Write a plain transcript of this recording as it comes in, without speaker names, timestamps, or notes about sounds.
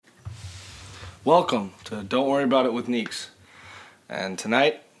Welcome to Don't Worry About It with Neeks. And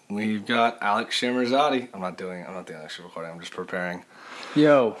tonight we've got Alex Shamerzadi. I'm not doing the actual recording. I'm just preparing.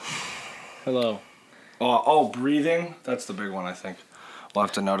 Yo. Hello. Oh, breathing. That's the big one, I think. We'll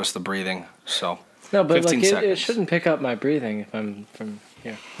have to notice the breathing. So, No, but 15 seconds. it shouldn't pick up my breathing if I'm from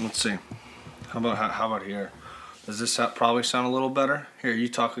here. Let's see. How about here? Does this probably sound a little better? Here, you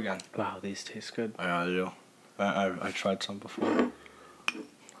talk again. Wow, these taste good. Yeah, I do. I tried some before.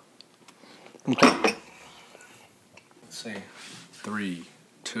 Okay. Let's see. 3,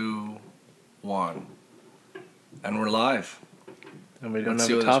 2, 1. And we're live. And we don't Let's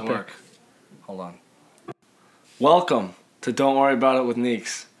have see a how topic. this works. Hold on. Welcome to Don't Worry About It with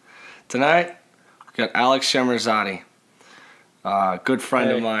Neeks. Tonight, we've got Alex Shamerzadi, good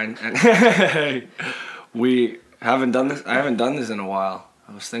friend of mine. And we haven't done this. I haven't done this in a while.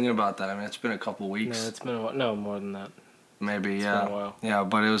 I was thinking about that. I mean, it's been a couple weeks. No, it's been a while. No, more than that. Maybe, It's yeah. been a while. Yeah,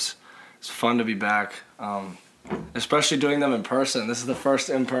 but it's fun to be back, especially doing them in person. This is the first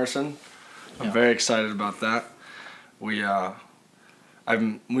in person. I'm very excited about that. We had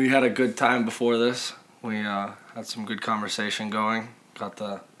a good time before this. We had some good conversation going. Got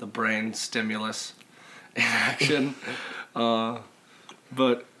the brain stimulus in action. But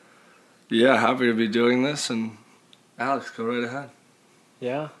yeah, happy to be doing this. And Alex, go right ahead.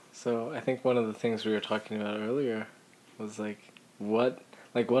 Yeah. So I think one of the things we were talking about earlier was what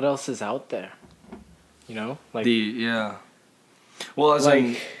else is out there? You know, Well, as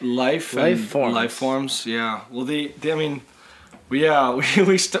in life forms. Life forms, yeah. Well, we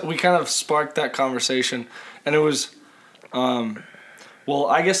kind of sparked that conversation, and it was, well,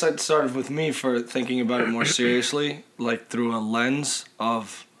 I guess it started with me for thinking about it more seriously, like through a lens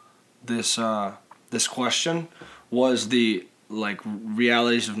of this question was the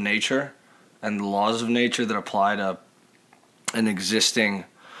realities of nature and the laws of nature that apply to an existing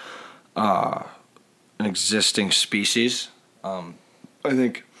species. I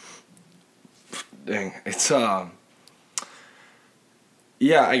think, it's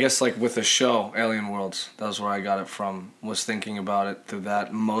yeah, I guess with the show Alien Worlds, that was where I got it from. Was thinking about it through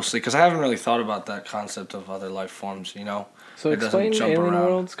that mostly because I haven't really thought about that concept of other life forms. You know. So it explain doesn't jump Alien around.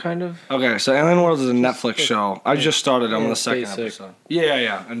 Worlds, kind of. Okay, so Alien Worlds is a Netflix show. I just started. I'm on the second basic. episode.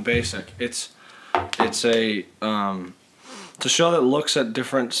 Yeah, and basic. It's a show that looks at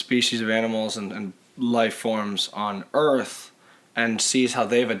different species of animals and life forms on Earth and sees how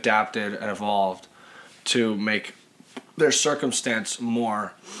they've adapted and evolved to make their circumstance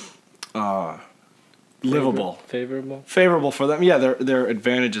more livable. Favorable for them. Yeah, their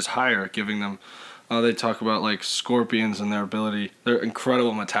advantage is higher, giving them. They talk about scorpions and their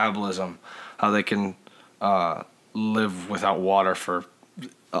incredible metabolism, how they can live without water for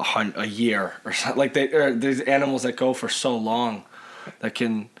a year or something. There's animals that go for so long that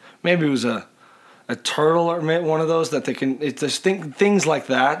can, maybe it was a turtle or one of those that they can. There's things like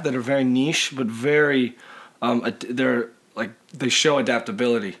that are very niche but very they show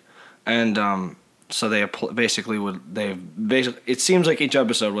adaptability, and so they it seems like each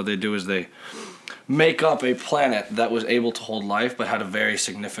episode what they do is they make up a planet that was able to hold life but had a very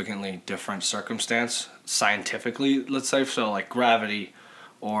significantly different circumstance scientifically, let's say, so gravity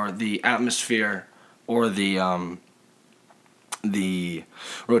or the atmosphere or the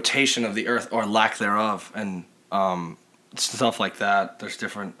rotation of the Earth or lack thereof, and stuff like that. There's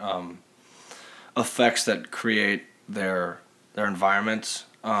different effects that create their environments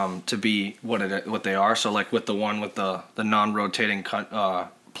to be what they are. So with the one with the non-rotating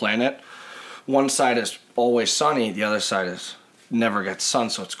planet, one side is always sunny, the other side is never gets sun,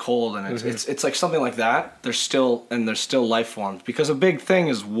 so it's cold, and it's like something like that. There's still life forms because a big thing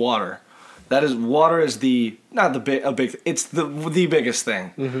is water. Water is it's the biggest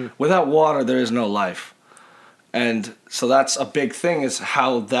thing. Mm-hmm. Without water, there is no life, and so that's a big thing is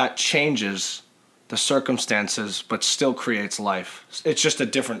how that changes the circumstances, but still creates life. It's just a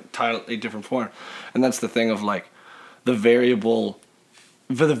different form, and that's the thing of the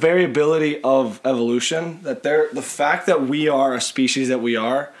variability of evolution. The fact that we are a species that we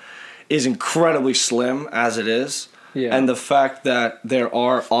are is incredibly slim as it is. Yeah. And the fact that there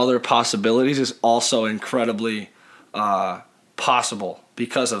are other possibilities is also incredibly possible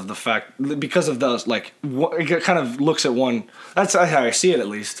because of those. It kind of looks at one. That's how I see it, at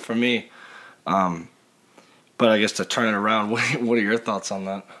least for me. But I guess to turn it around, what are your thoughts on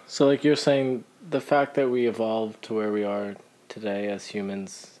that? So you're saying the fact that we evolved to where we are today as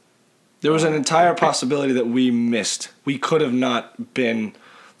humans. There was an entire possibility that we missed. We could have not been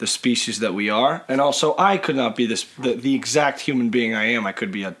the species that we are, and also I could not be the exact human being I am. I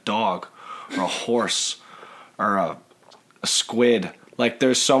could be a dog or a horse or a squid. Like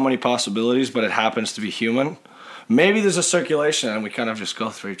there's so many possibilities, but it happens to be human. Maybe there's a circulation and we kind of just go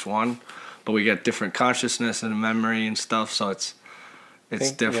through each one, but we get different consciousness and memory and stuff, so it's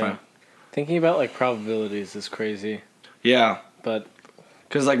different. Yeah. Thinking about like probabilities is crazy, Yeah, but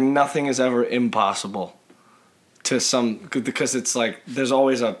because like nothing is ever impossible to some, because it's like there's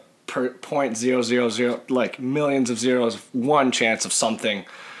always a .000 like millions of zeros, one chance of something.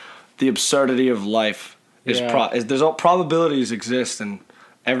 The absurdity of life is there's all probabilities exist and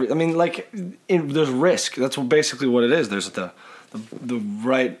every. I mean, like there's risk. That's basically what it is. There's the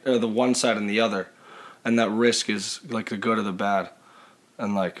right or the one side and the other, and that risk is like the good or the bad.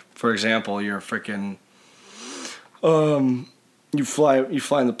 And like for example, you're freaking you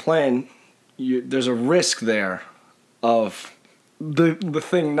fly in the plane. There's a risk there of the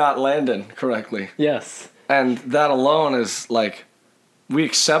thing not landing correctly. yes. And that alone is like, we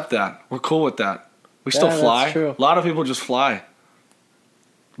accept that. We're cool with that. We still fly. That's true. A lot of people just fly.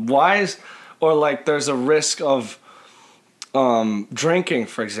 Or like there's a risk of drinking,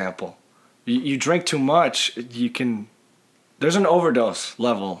 for example. You drink too much, there's an overdose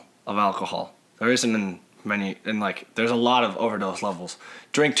level of alcohol. There isn't in many, and like there's a lot of overdose levels.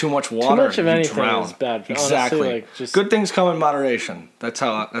 Drink too much water, Too much of anything drown. is bad. Exactly. Honestly, like, just good things come in moderation. That's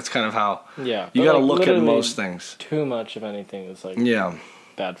kind of how. Yeah. You but, got to like, look at literally most things. Too much of anything is like Yeah.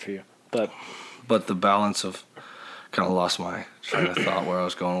 bad for you. But The balance of, kind of lost my train of thought where I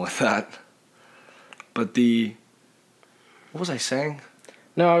was going with that. But what was I saying?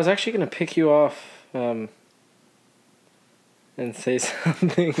 no, I was actually gonna pick you off and say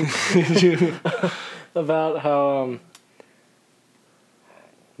something about how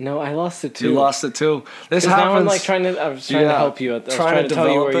no, I lost it too. You lost it too. This 'Cause happens. now I'm like I was trying to help you. I was trying to tell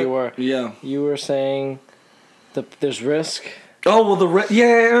you where you were. Yeah. You were saying there's risk. Oh well,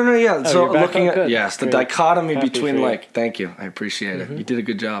 yeah. So you're back looking on? at Good. the Great. dichotomy Happy between for you. like, thank you, I appreciate it. You did a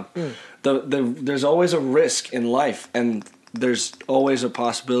good job. Mm. There's always a risk in life, and there's always a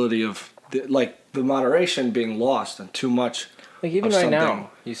possibility of the moderation being lost and too much. Like even of right something. now,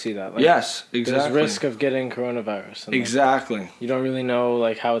 you see that. Like, Yes, exactly. There's risk of getting coronavirus. And, like, Exactly. you don't really know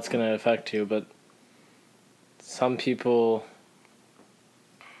like how it's gonna affect you, but some people,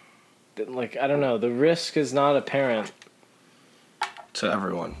 like I don't know, the risk is not apparent. To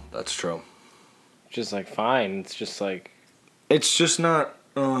everyone, that's true. Just like fine, it's just like It's just not.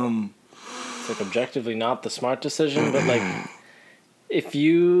 it's like objectively not the smart decision, but like if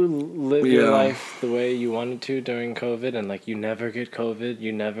you live your life the way you wanted to during COVID and like you never get COVID,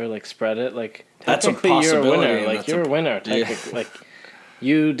 you never like spread it, like That's a technically you're a possibility, winner. Like that's you're a winner, yeah. technically. Like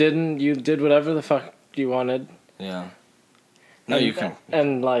you did whatever the fuck you wanted. Yeah. No, you can.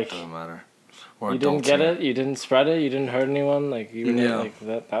 And like Doesn't matter. We're you didn't adults get here. it, you didn't spread it, you didn't hurt anyone, like you Yeah. like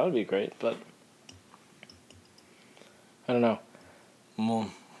that would be great, but I don't know. Well,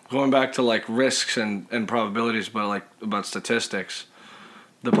 going back to like risks and probabilities, but like about statistics,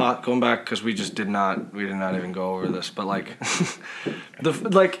 going back because we did not even go over this, but like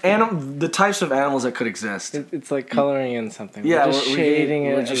the types of animals that could exist. It's like coloring in something. Yeah, we're just shading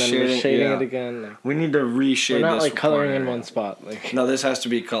it, we're just and then we're shading yeah. it again. Like, We need to reshade. we're not this like coloring in area. one spot. Like No, this has to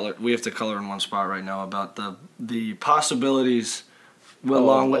be colored. We have to color in one spot right now about the possibilities,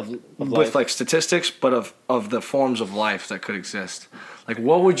 along of with life. like statistics, but of the forms of life that could exist. Like,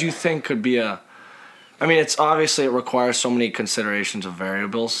 what would you think could be I mean, it requires so many considerations of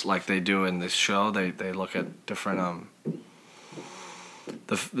variables, like they do in this show. They look at different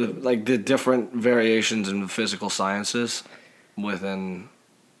the different variations in the physical sciences within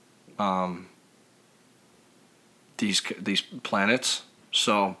these planets.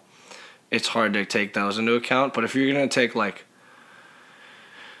 So it's hard to take those into account. But if you're gonna take like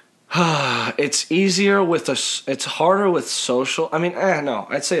it's harder with social. I mean, no,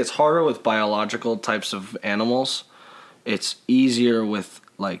 I'd say it's harder with biological types of animals. It's easier with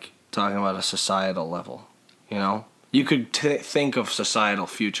like talking about a societal level. You know, you could think of societal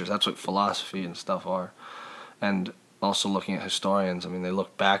futures. That's what philosophy and stuff are, and also looking at historians. I mean, they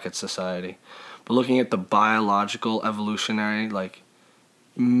look back at society, but looking at the biological, evolutionary, like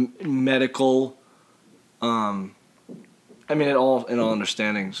medical. I mean, in all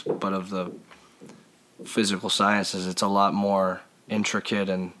understandings, but of the physical sciences, it's a lot more intricate,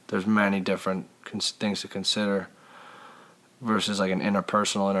 and there's many different things to consider versus like an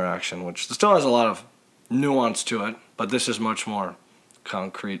interpersonal interaction, which still has a lot of nuance to it, but this is much more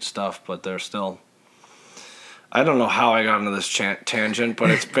concrete stuff. But there's still, I don't know how I got into this tangent,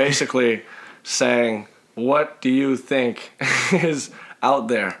 but it's basically saying, what do you think is out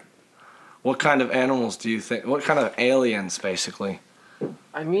there? What kind of animals do you think? What kind of aliens, basically?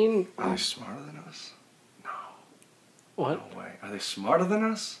 I mean, Are they smarter than us? No. what? No way. Are Are they smarter than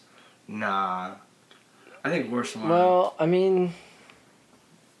us? Nah. I think we're smarter. Well, I mean...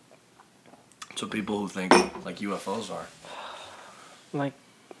 That's what people who think like UFOs are. Like...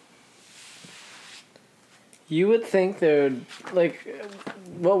 You would think they're... Like,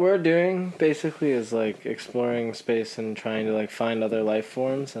 what we're doing, basically, is, like, exploring space and trying to, like, find other life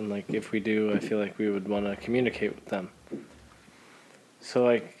forms. And, like, if we do, I feel like we would want to communicate with them. So,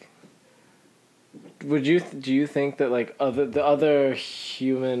 like... do you think that like the other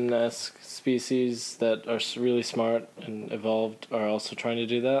human-esque species that are really smart and evolved are also trying to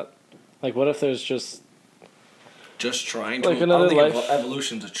do that? Like, what if there's just trying like to? another I don't think life?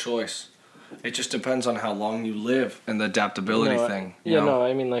 evolution's a choice. It just depends on how long you live and the adaptability thing. You know? No,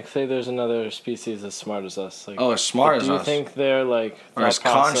 I mean, like, say there's another species as smart as us. Like, as smart as us. Do you think they're like or as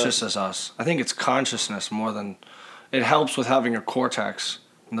conscious as us? I think it's consciousness more than. It helps with having a cortex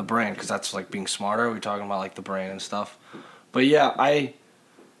in the brain, because that's like being smarter. We're talking about like the brain and stuff. But yeah,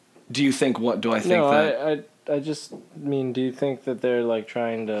 do you think what do I think that? I just mean, do you think that they're like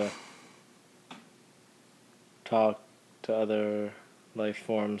trying to talk to other life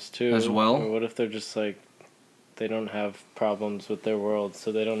forms too as well? Or what if they're just like they don't have problems with their world,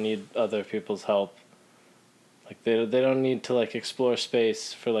 so they don't need other people's help? Like they don't need to like explore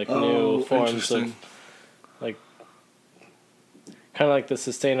space for like new forms of like kind of like the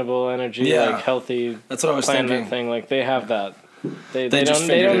sustainable energy, like healthy. That's what I was thinking. Thing. Like they have that. They don't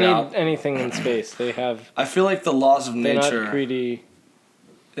need anything in space. They have. I feel like the laws of nature. They're not greedy.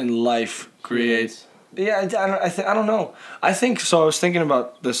 In life create. Yeah, I don't know. I think so. I was thinking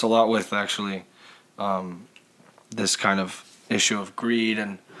about this a lot with actually, this kind of issue of greed,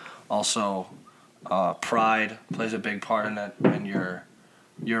 and also pride plays a big part in it, and your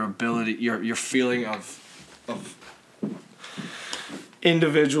ability, your feeling of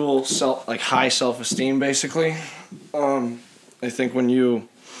individual high self-esteem, basically. I think when you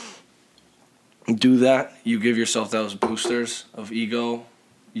do that, you give yourself those boosters of ego.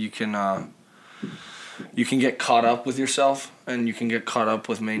 You can get caught up with yourself, and you can get caught up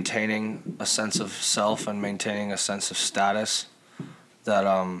with maintaining a sense of self and maintaining a sense of status that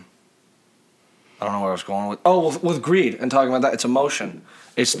I don't know where I was going with. Oh, with greed and talking about that, it's emotion.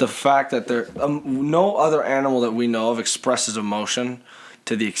 It's the fact that no other animal that we know of expresses emotion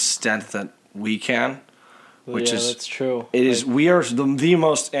to the extent that we can. That's true. It is. We are the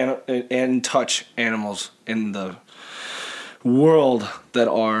most in touch animals in the world that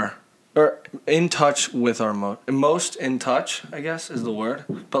are, or in touch with our most in touch, I guess is the word.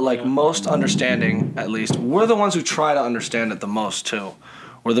 But most understanding, at least. We're the ones who try to understand it the most too.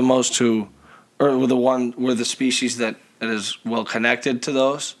 We're the most who, or we're the species that is well connected to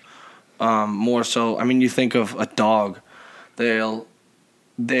those. More so, I mean, you think of a dog, they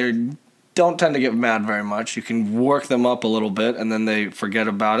don't tend to get mad very much. You can work them up a little bit, and then they forget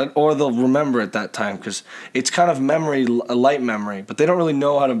about it, or they'll remember at that time, because it's kind of memory, a light memory, but they don't really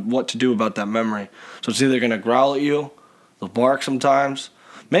know what to do about that memory. So it's either going to growl at you, they'll bark sometimes,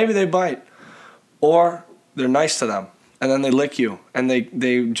 maybe they bite, or they're nice to them, and then they lick you, and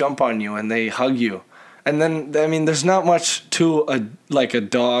they jump on you, and they hug you. And then, I mean, there's not much to a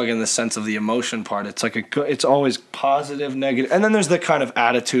dog in the sense of the emotion part. It's it's always positive, negative, and then there's the kind of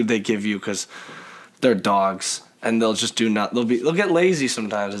attitude they give you because they're dogs, and they'll just they'll get lazy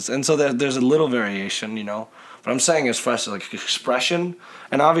sometimes. And so there's a little variation, you know. But I'm saying as far as like expression,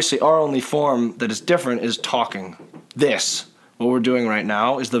 and obviously our only form that is different is talking. What we're doing right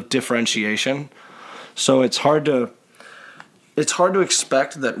now is the differentiation. So it's hard to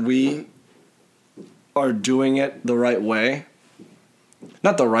expect that we are doing it the right way.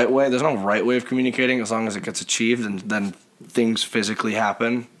 Not the right way. There's no right way of communicating as long as it gets achieved and then things physically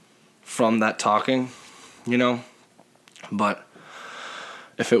happen from that talking, you know? But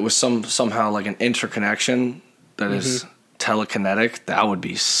if it was somehow like an interconnection that is telekinetic, that would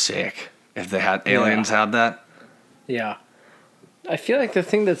be sick. If they had aliens had that. Yeah. I feel like the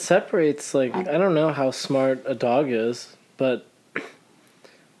thing that separates, like, I don't know how smart a dog is, but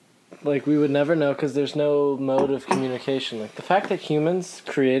like, we would never know because there's no mode of communication. Like, the fact that humans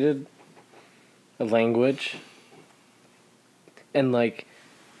created a language and, like,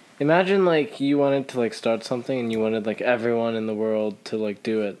 imagine, like, you wanted to, like, start something and you wanted, like, everyone in the world to, like,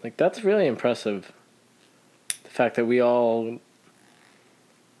 do it. Like, that's really impressive. The fact that we all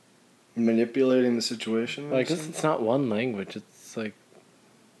manipulating the situation. Like, it's not one language. It's, like,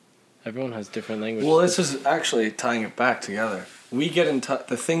 everyone has different languages. Well, this is actually tying it back together. We get in touch.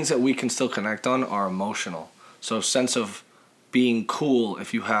 The things that we can still connect on are emotional. So, sense of being cool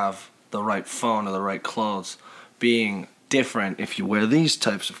if you have the right phone or the right clothes, being different if you wear these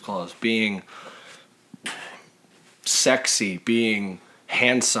types of clothes, being sexy, being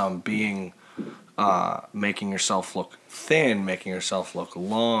handsome, being making yourself look thin, making yourself look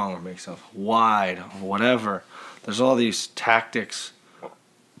long, or making yourself wide, or whatever. There's all these tactics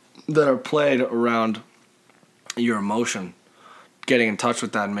that are played around your emotion, getting in touch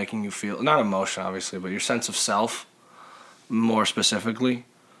with that and making you feel, not emotion obviously, but your sense of self more specifically,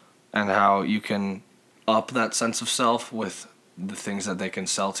 and how you can up that sense of self with the things that they can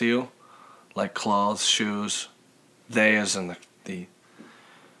sell to you, like clothes, shoes. They as in the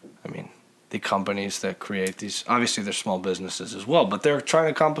companies that create these, obviously they're small businesses as well, but they're trying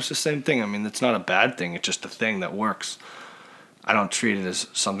to accomplish the same thing. I mean, it's not a bad thing, it's just a thing that works. I don't treat it as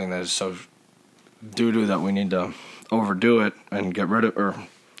something that is so doo-doo that we need to overdo it and get rid of, or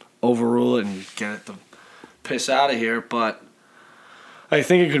overrule it and get it to piss out of here, but I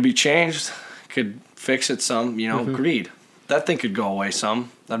think it could be changed, could fix it some, greed. That thing could go away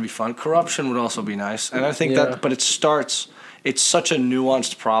some. That'd be fun. Corruption would also be nice. And I think but it starts, it's such a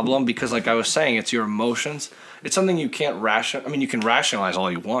nuanced problem because, like I was saying, it's your emotions. It's something you can't you can rationalize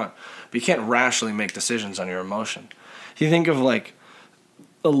all you want, but you can't rationally make decisions on your emotion. If you think of, like,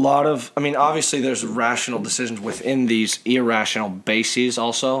 obviously there's rational decisions within these irrational bases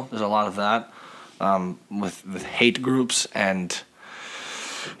also. There's a lot of that with hate groups and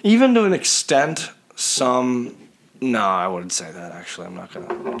even to an extent some... No, I wouldn't say that, actually. I'm not going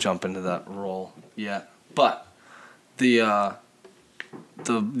to jump into that role yet. But the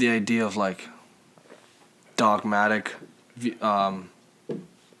idea of, like, dogmatic... I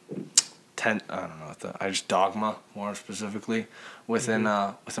don't know, dogma, more specifically, within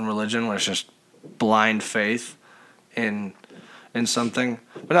religion, where it's just blind faith in something.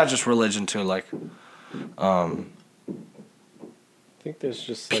 But not just religion, too, like... I think there's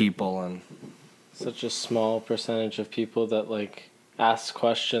just... people and... such a small percentage of people that, like, ask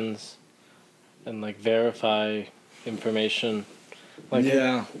questions and, like, verify information. Like,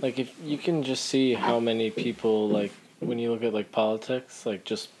 yeah. Like, if you can just see how many people, like, when you look at, like, politics, like,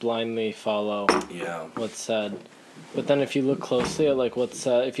 just blindly follow what's said. But then if you look closely at, like, what's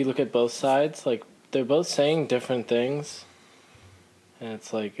said, if you look at both sides, like, they're both saying different things. And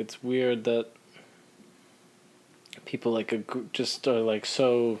it's, like, it's weird that people, like, just are, like,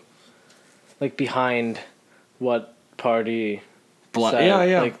 so... like, behind what party said.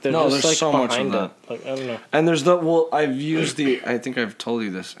 Yeah. Like, they're there's like, so much of that. Like, I don't know. And there's I've used I think I've told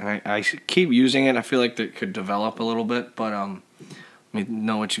you this, and I keep using it. I feel like that could develop a little bit, but let me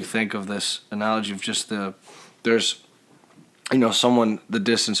know what you think of this analogy of just there's, someone, the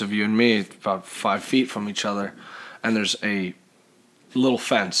distance of you and me, about 5 feet from each other, and there's a little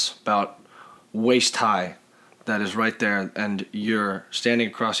fence about waist high that is right there, and you're standing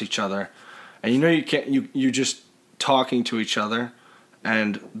across each other. And you can't, you're just talking to each other,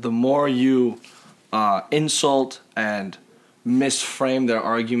 and the more you insult and misframe their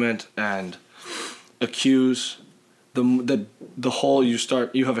argument and accuse, the whole you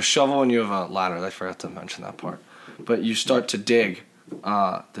have a shovel and you have a ladder. I forgot to mention that part. But you start to dig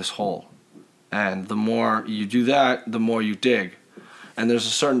this hole. And the more you do that, the more you dig. And there's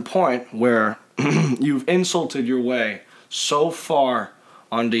a certain point where you've insulted your way so far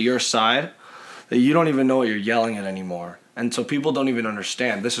onto your side that you don't even know what you're yelling at anymore. And so people don't even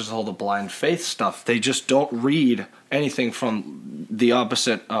understand. This is all the blind faith stuff. They just don't read anything from the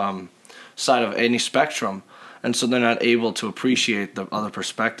opposite side of any spectrum. And so they're not able to appreciate the other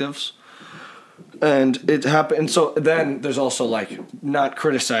perspectives. And it happened. And so then there's also, like, not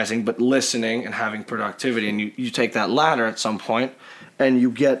criticizing, but listening and having productivity. And you take that ladder at some point, and you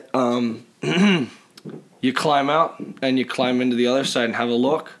get, you climb out, and you climb into the other side and have a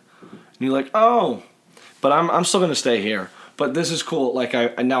look. And you're like, oh, but I'm still gonna stay here. But this is cool. Like,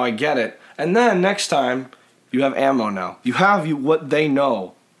 now I get it. And then next time, you have ammo now. You have what they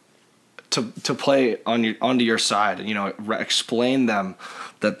know to play onto your side. And explain them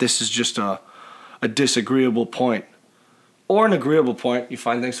that this is just a disagreeable point, or an agreeable point. You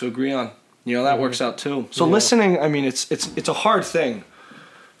find things to agree on. That works out too. So listening. I mean, it's a hard thing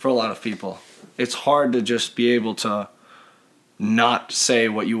for a lot of people. It's hard to just be able to not say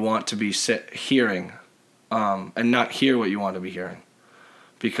what you want to be hearing, and not hear what you want to be hearing,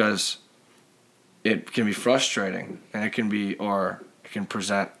 because it can be frustrating, and it can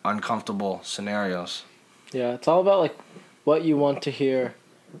present uncomfortable scenarios. Yeah, it's all about, like, what you want to hear,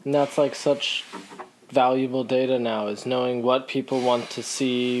 and that's, like, such valuable data now, is knowing what people want to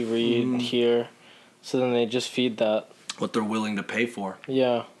see, read, hear, so then they just feed that. What they're willing to pay for.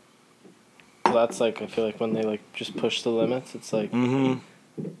 Yeah. So that's, like, I feel like when they, like, just push the limits, it's like,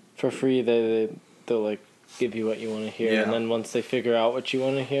 for free, they'll, like, give you what you want to hear. Yeah. And then once they figure out what you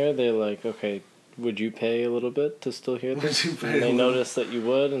want to hear, they're like, okay, would you pay a little bit to still hear this? Would you pay And they a little? notice that you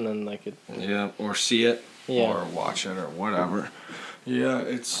would, and then like it. Yeah, or see it, Yeah. or watch it, or whatever. Yeah,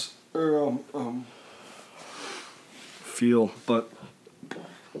 it's feel, but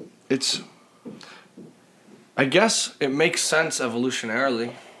it's. I guess it makes sense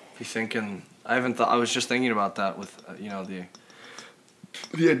evolutionarily. If you think in, I haven't thought. I was just thinking about that with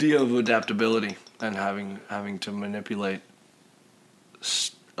the idea of adaptability and having to manipulate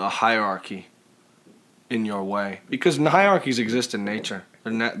a hierarchy in your way, because hierarchies exist in nature.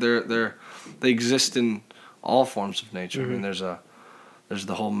 They exist in all forms of nature. Mm-hmm. I mean, there's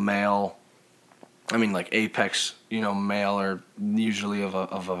the whole male. I mean, like apex, male are usually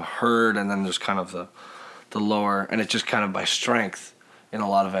of a herd, and then there's kind of the lower, and it's just kind of by strength in a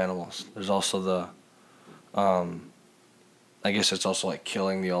lot of animals. There's also the, I guess it's also like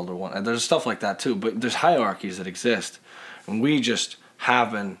killing the older one. And there's stuff like that too, but there's hierarchies that exist, and we just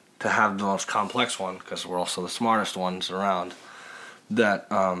happen to have the most complex one because we're also the smartest ones around. That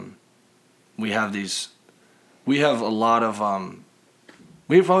we have a lot of.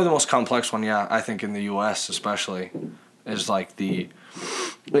 We have probably the most complex one, yeah. I think in the U.S. especially, is like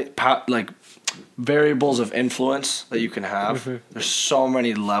variables of influence that you can have. Mm-hmm. There's so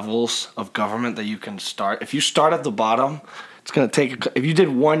many levels of government that you can start. If you start at the bottom, it's gonna take. If you did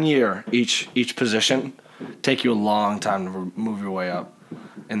 1 year each position, take you a long time to move your way up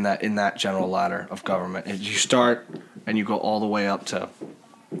in that general ladder of government. And you start and you go all the way up to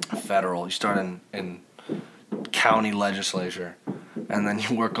federal. You start in county legislature, and then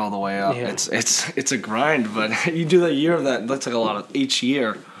you work all the way up. Yeah. It's a grind, but you do a year of that. That's like a lot of each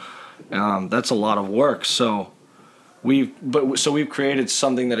year. That's a lot of work. So we've created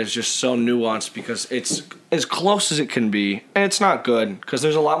something that is just so nuanced because it's as close as it can be, and it's not good because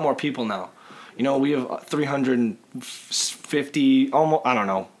there's a lot more people now. We have 350, almost, I don't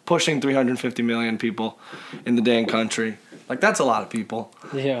know, pushing 350 million people in the dang country. Like, that's a lot of people.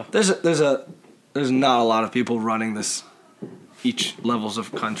 Yeah. There's not a lot of people running this each levels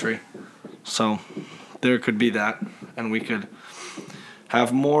of country. So there could be that, and we could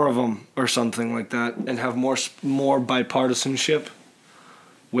have more of them or something like that, and have more bipartisanship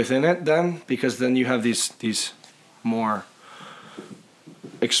within it then, because then you have these more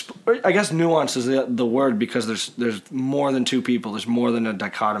I guess nuance is the word, because there's more than two people, there's more than a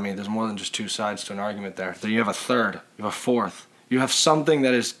dichotomy, there's more than just two sides to an argument there. Then you have a third, you have a fourth. You have something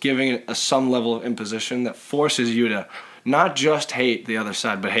that is giving it some level of imposition that forces you to not just hate the other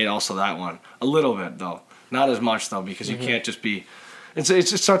side, but hate also that one. A little bit, though. Not as much, though, because you can't just be... It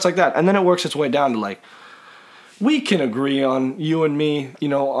starts like that. And then it works its way down to, like, we can agree on, you and me,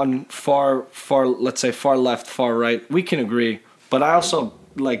 on far, let's say far left, far right. We can agree. But I also,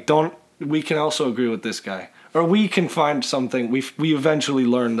 we can also agree with this guy. Or we can find something. We eventually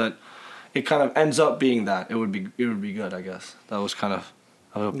learn that it kind of ends up being that. It would be good, I guess. That was kind of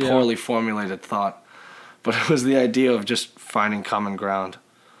a poorly formulated thought. But it was the idea of just finding common ground.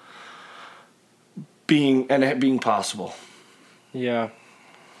 It being possible. Yeah.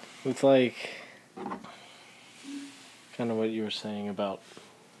 With kind of what you were saying about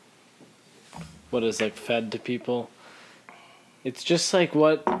what is fed to people. It's just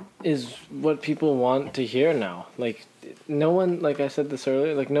what people want to hear now. No one, like I said this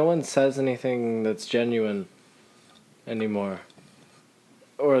earlier, no one says anything that's genuine anymore.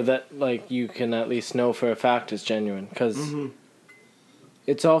 Or that, you can at least know for a fact is genuine. Because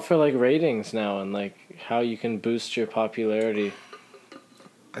it's all for, ratings now and, how you can boost your popularity.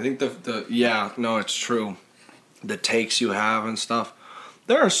 I think it's true. The takes you have and stuff.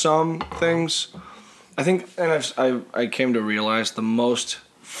 There are some things, I think, and I came to realize the most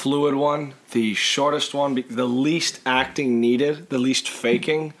fluid one, the shortest one, the least acting needed, the least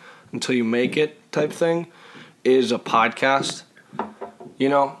faking until you make it type thing, is a podcast.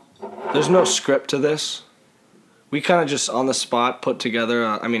 There's no script to this. We kind of just on the spot put together,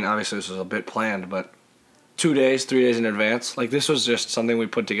 obviously this was a bit planned, but 2 days, 3 days in advance. This was just something we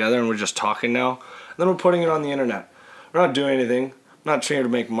put together and we're just talking now. And then we're putting it on the internet. We're not doing anything. I'm not trying to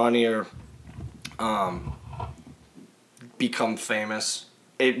make money or become famous.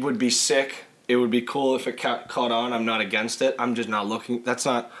 It would be sick. It would be cool if it caught on. I'm not against it. I'm just not looking.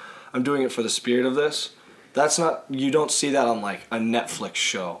 I'm doing it for the spirit of this. You don't see that on a Netflix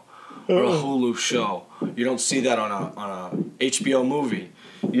show or a Hulu show. You don't see that on a HBO movie.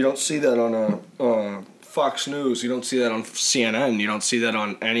 You don't see that on a Fox News. You don't see that on CNN. You don't see that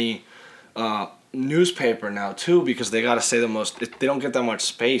on any newspaper now too, because they got to say the most. They don't get that much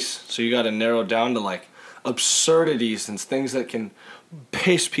space, so you got to narrow down to absurdities and things that can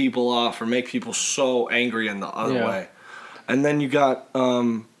piss people off or make people so angry in the other way. And then you got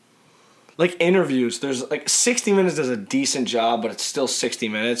like interviews. There's like 60 Minutes does a decent job, but it's still 60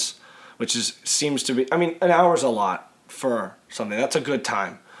 minutes, which seems to be. I mean, an hour's a lot for something. That's a good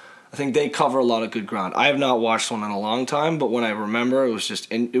time. I think they cover a lot of good ground. I have not watched one in a long time, but when I remember, it was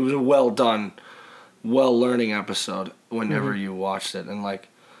it was a well done, well learning episode. Whenever you watched it, and like,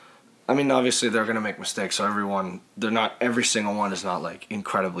 I mean, obviously they're gonna make mistakes. So every single one is not like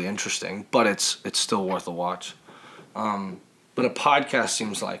incredibly interesting, but it's still worth a watch. But a podcast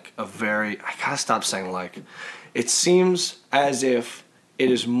seems like I gotta stop saying like. It seems as if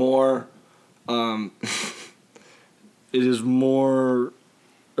it is more, it is more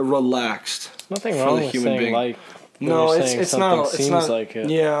relaxed. Nothing for wrong the with human saying being. like. No, it's not. It's seems not like it.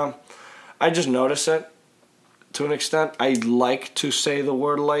 Yeah, I just notice it. To an extent, I like to say the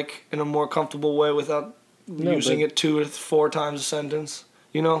word like in a more comfortable way without using it 2 or 4 times a sentence.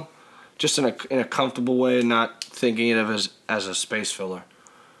 You know, just in a comfortable way, and not thinking of it as a space filler.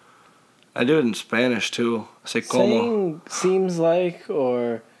 I do it in Spanish too. I say como. Saying seems like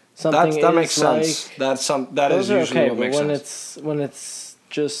or something That is makes sense. like. That Those is are usually okay, what but makes when sense. it's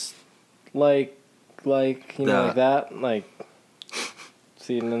just like you know, like that, like.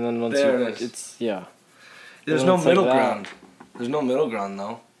 See, and then once There it is. it's yeah. There's when no it's like middle that- ground. There's no middle ground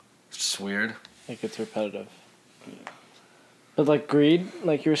though. It's just weird. Like it's repetitive. But like greed,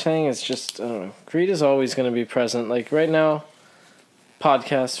 like you were saying, it's just I don't know. Greed is always going to be present. Like right now,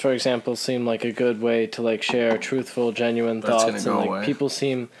 podcasts, for example, seem like a good way to like share truthful, genuine But it's thoughts, gonna and go like away. people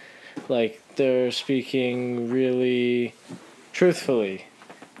seem like they're speaking really truthfully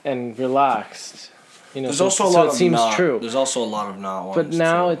and relaxed. You know, There's so, also a so lot it of seems not. true. There's also a lot of not ones. But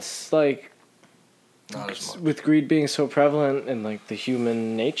now too. it's like Not as much. with greed being so prevalent in like the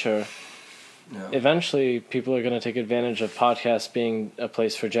human nature. Yeah. Eventually, people are going to take advantage of podcasts being a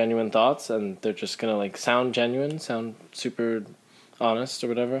place for genuine thoughts, and they're just going to like sound genuine, sound super honest or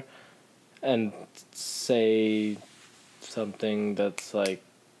whatever, and say something that's like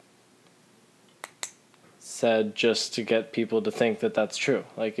said just to get people to think that that's true.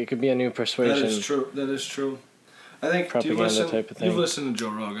 Like it could be a new persuasion. That is true. That is true. I think Propaganda type of thing. You've listened to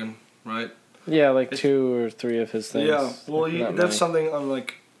Joe Rogan, right? Yeah, like 2 or 3 of his things. Yeah. Well, Not that's many. something on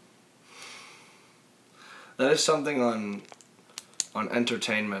like. That is something on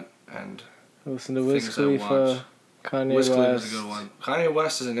entertainment and Listen to Wiz things I Khalifa, watch. Kanye Wiz West. Khalifa's a good one. Kanye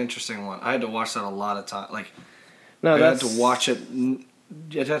West is an interesting one. I had to watch that a lot of times. Like No, I had that's to watch it.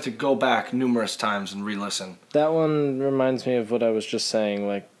 I'd have to go back numerous times and re-listen. That one reminds me of what I was just saying.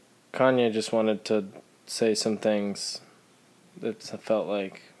 Like, Kanye just wanted to say some things that felt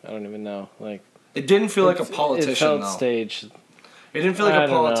like, I don't even know. Like It didn't feel like a politician It felt though. staged. It didn't feel like I a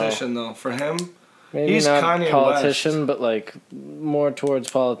don't know. politician though. For him, Maybe he's not Kanye politician, West. but like more towards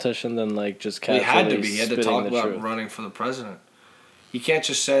politician than like just He casually had to be. He had to spitting talk the about truth. running for the president. He can't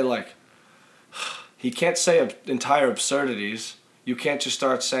just say like. He can't say entire absurdities. You can't just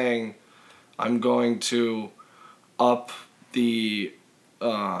start saying, "I'm going to up the,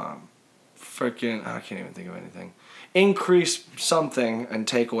 freaking I can't even think of anything. Increase something and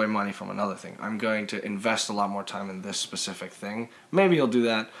take away money from another thing. I'm going to invest a lot more time in this specific thing." Maybe he'll do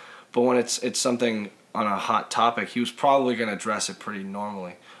that, but when it's something on a hot topic, he was probably going to address it pretty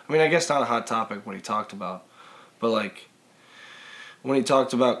normally. I mean, I guess not a hot topic what he talked about, but like when he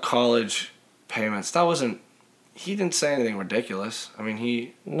talked about college payments, that wasn't. He didn't say anything ridiculous. I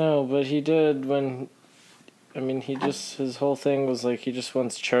mean, No, but he did when. I mean, his whole thing was like he just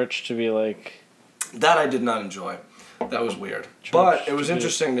wants church to be like. that I did not enjoy. That was weird. Church But it was to be-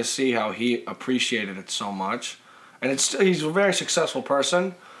 interesting to see how he appreciated it so much. And he's a very successful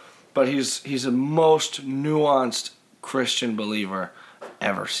person, but he's the most nuanced Christian believer I've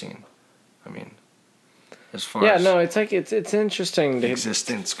ever seen. I mean, as far Yeah, as no, it's like it's interesting to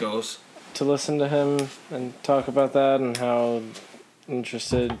existence goes. listen to him and talk about that and how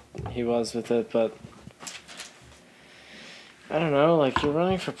interested he was with it, but I don't know, like you're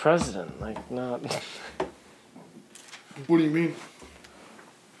running for president, like not What do you mean?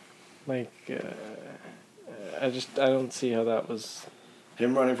 like I don't see how that was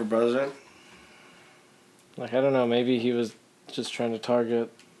Him running for president? like I don't know, maybe he was just trying to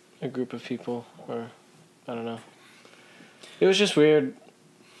target a group of people or I don't know. It was just weird.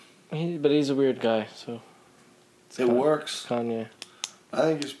 But he's a weird guy, so it's It works. Kanye. I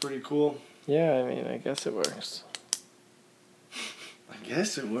think it's pretty cool. Yeah, I mean, I guess it works. I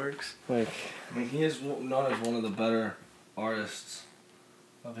guess it works. Like, I mean, he is known as one of the better artists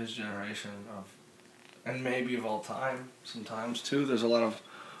of his generation, and maybe of all time. Sometimes too. There's a lot of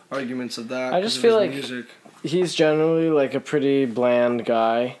arguments of that. I just 'cause of feel his like music. he's generally like a pretty bland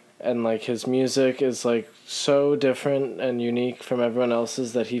guy, and like his music is like so different and unique from everyone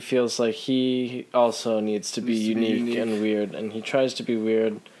else's that he feels like he also needs to be unique and weird, and he tries to be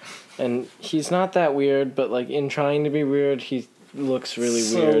weird, and he's not that weird, but like in trying to be weird he looks really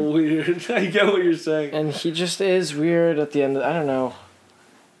weird. So weird. I get what you're saying. And he just is weird at the end I don't know.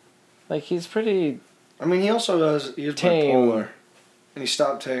 Like he's pretty I mean, he is tame. bipolar. And he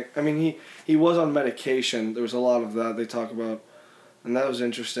stopped taking... I mean, he was on medication. There was a lot of that they talk about. And that was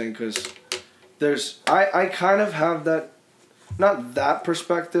interesting because I kind of have that... Not that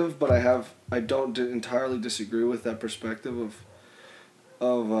perspective, but I don't entirely disagree with that perspective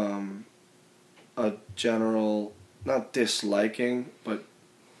of a general... Not disliking, but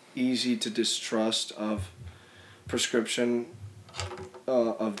easy to distrust of prescription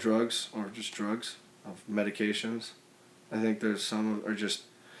of drugs, or just drugs, of medications. I think there's some are just...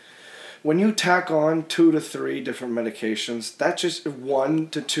 When you tack on 2 to 3 different medications, that's just 1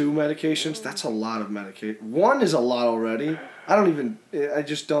 to 2 medications, that's a lot of medication. 1 is a lot already. I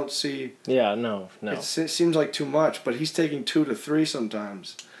just don't see... Yeah, no. It seems like too much, but he's taking 2 to 3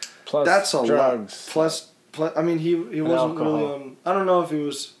 sometimes. Plus that's a drugs. lot. Plus, I mean, he wasn't alcohol. really on... I don't know if he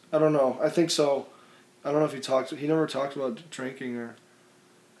was... I don't know. I think so. I don't know if he never talked about drinking or...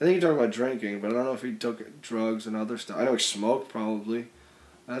 I think he talked about drinking, but I don't know if he took drugs and other stuff. I know he smoked, probably.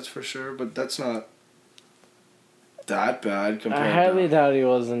 That's for sure, but that's not that bad compared to... I highly doubt he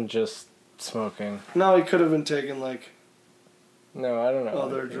wasn't just smoking. No, he could have been taking, like... No, I don't know.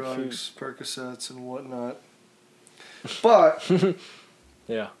 Other drugs, Percocets and whatnot. But...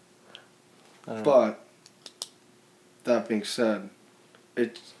 Yeah. But... That being said,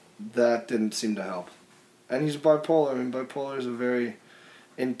 that didn't seem to help. And he's bipolar. I mean, bipolar is a very...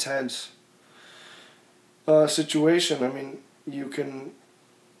 intense situation. I mean, you can,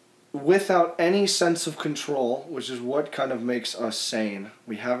 without any sense of control, which is what kind of makes us sane.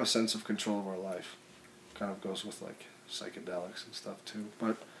 We have a sense of control of our life. Kind of goes with like psychedelics and stuff too.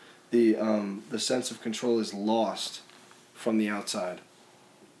 But the sense of control is lost from the outside.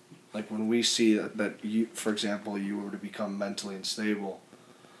 Like when we see that you, for example, you were to become mentally unstable,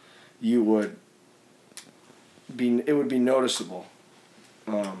 it would be noticeable.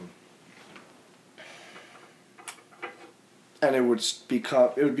 And it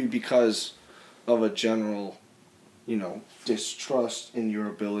would be because of a general, distrust in your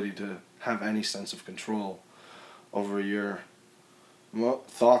ability to have any sense of control over your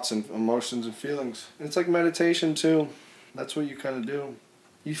thoughts and emotions and feelings. And it's like meditation too. That's what you kind of do.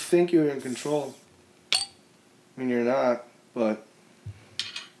 You think you're in control. I mean, you're not, but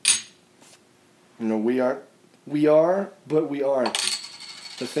we are, but we aren't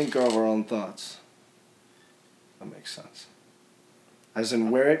the thinker of our own thoughts. That makes sense. As in,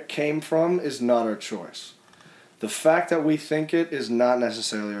 where it came from is not our choice. The fact that we think it is not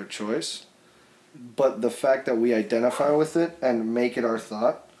necessarily our choice, but the fact that we identify with it and make it our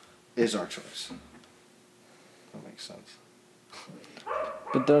thought is our choice. That makes sense.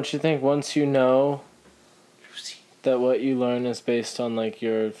 But don't you think once you know that what you learn is based on like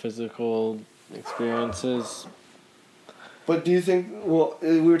your physical experiences? But do you think, well,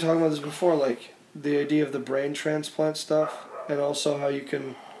 we were talking about this before, like the idea of the brain transplant stuff, and also how you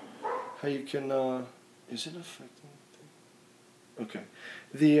can, is it affecting? Okay.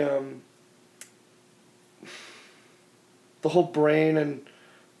 The whole brain and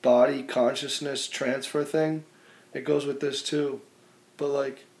body consciousness transfer thing, it goes with this too. But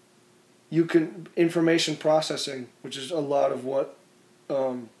like, information processing, which is a lot of what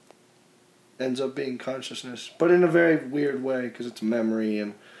ends up being consciousness, but in a very weird way because it's memory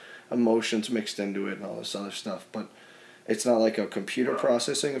and emotions mixed into it and all this other stuff. But it's not like a computer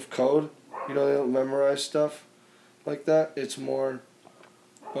processing of code. They don't memorize stuff like that. It's more,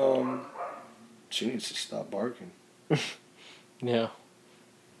 she needs to stop barking. Yeah.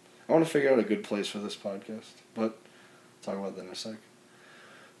 I want to figure out a good place for this podcast, but I'll talk about that in a sec.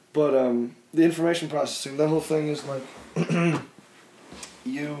 But the information processing, that whole thing is like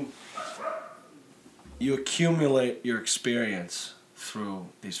you accumulate your experience through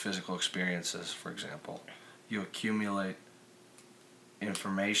these physical experiences, for example. You accumulate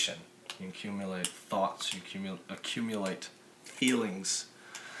information, you accumulate thoughts, you accumulate feelings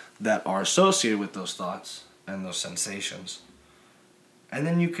that are associated with those thoughts and those sensations. And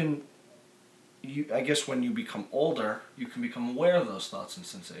then I guess when you become older, you can become aware of those thoughts and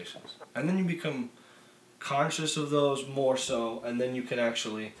sensations. And then you become conscious of those more so, and then you can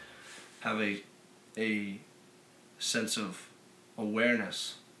actually have a sense of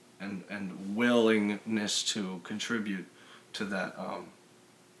awareness and willingness to contribute to that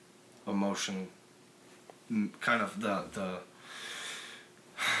emotion, kind of the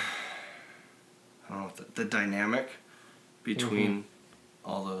I don't know, the dynamic between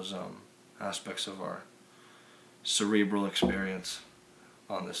all those aspects of our cerebral experience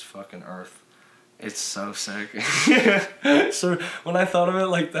on this fucking earth. It's so sick. So when I thought of it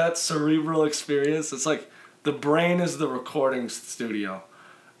like that, cerebral experience, it's like the brain is the recording studio,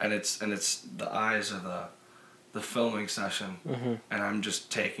 and it's the eyes are the filming session, and I'm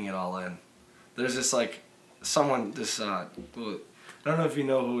just taking it all in. There's this I don't know if you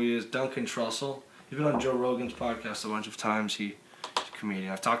know who he is, Duncan Trussell. He's been on Joe Rogan's podcast a bunch of times. He's a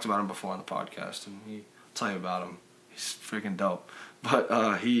comedian. I've talked about him before on the podcast, and I'll tell you about him. He's freaking dope.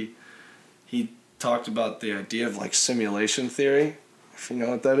 But he talked about the idea of like simulation theory, if you know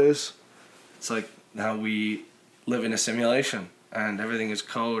what that is. It's like how we live in a simulation and everything is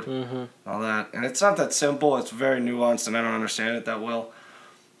code and all that. And it's not that simple. It's very nuanced and I don't understand it that well.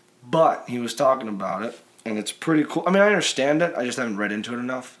 But he was talking about it and it's pretty cool. I mean, I understand it. I just haven't read into it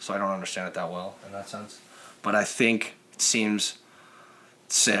enough, so I don't understand it that well in that sense. But I think it seems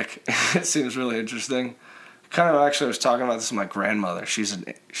sick. It seems really interesting. Kind of actually I was talking about this with my grandmother. She's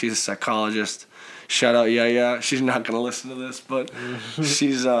a psychologist. Shout out Yaya. She's not gonna listen to this, but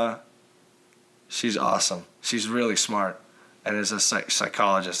she's awesome. She's really smart, and is a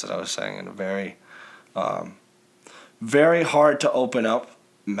psychologist, as I was saying, and very, very hard to open up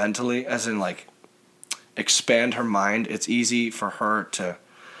mentally, as in like expand her mind. It's easy for her to.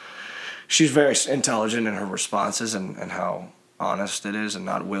 She's very intelligent in her responses and how honest it is, and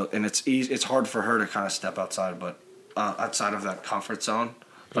not and it's easy. It's hard for her to kind of step outside, but outside of that comfort zone.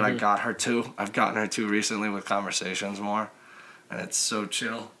 But I got her too. I've gotten her too recently with conversations more, and it's so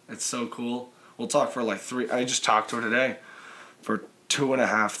chill. It's so cool. We'll talk for like 3. I just talked to her today for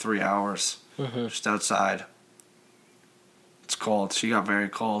 2.5, 3 hours, just outside. It's cold. She got very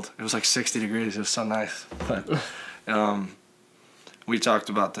cold. It was like 60 degrees. It was so nice. But we talked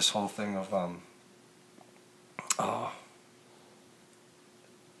about this whole thing of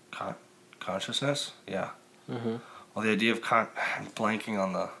consciousness. Yeah. Well, the idea of I'm blanking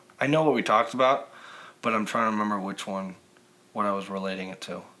on the. I know what we talked about, but I'm trying to remember which one, what I was relating it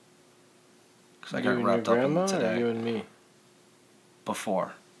to. Because I got wrapped up in it today. Or you and me?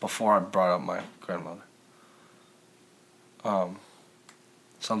 Before I brought up my grandmother.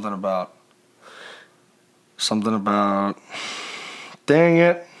 Something about. Dang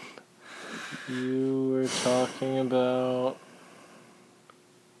it. You were talking about.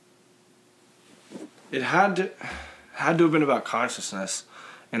 It had to have been about consciousness,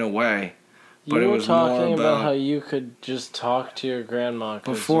 in a way, but it was more about... You were talking about how you could just talk to your grandma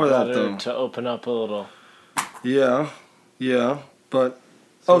before that, though, to open up a little. Yeah, but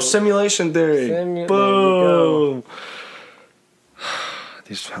simulation theory. Boom.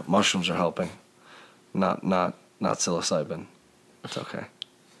 These mushrooms are helping, not psilocybin. It's okay.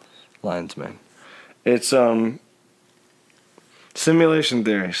 Lion's mane. It's simulation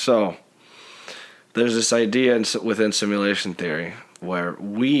theory. So. There's this idea within simulation theory where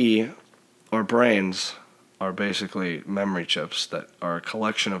our brains are basically memory chips that are a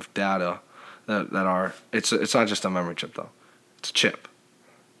collection of data that are, it's not just a memory chip though, it's a chip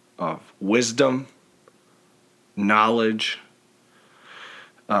of wisdom, knowledge,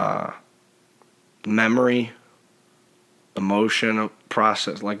 memory, emotion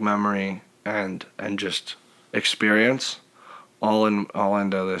process like memory and just experience all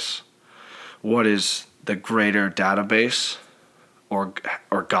into this. What is the greater database, or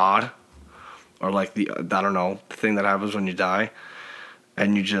God, or like the thing that happens when you die,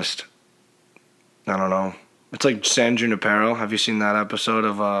 and you just, I don't know. It's like San Junipero. Have you seen that episode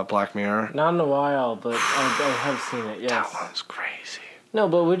of Black Mirror? Not in a while, but I have seen it. Yes. That one's crazy. No,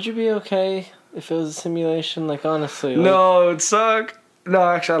 but would you be okay if it was a simulation? Like honestly. No, it'd suck. No,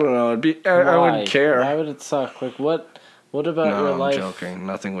 actually, I don't know. It'd be. I wouldn't care. Why would it suck? Like what? What about your life? No, I'm joking.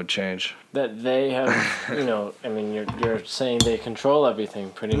 Nothing would change. That they have, I mean, you're saying they control everything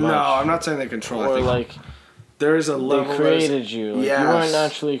pretty much. No, I'm not saying they control. Or like, there is a level. They created you. Like, yes. You weren't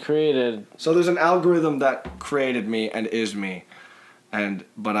naturally created. So there's an algorithm that created me and is me,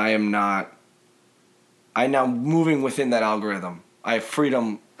 but I am not. I'm now moving within that algorithm. I have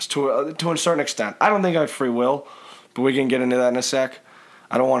freedom to a certain extent. I don't think I have free will, but we can get into that in a sec.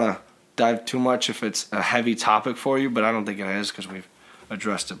 I don't want to dive too much if it's a heavy topic for you, but I don't think it is because we've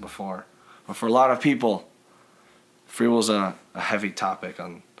addressed it before. But for a lot of people, free will is a heavy topic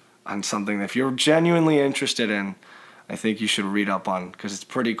on something that if you're genuinely interested in, I think you should read up on because it's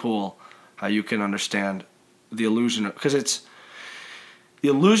pretty cool how you can understand the illusion of, because it's the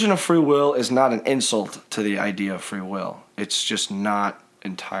illusion of free will is not an insult to the idea of free will. It's just not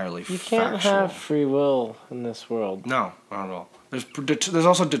entirely factual. You can't have free will in this world. No, not at all. There's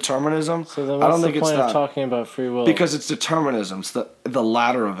also determinism. So then I what's don't think the it's point of that. talking about free will? Because it's determinism. It's the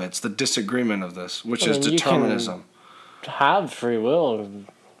latter of it. It's the disagreement of this, which is determinism. Have free will.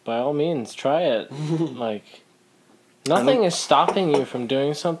 By all means, try it. Like, nothing is stopping you from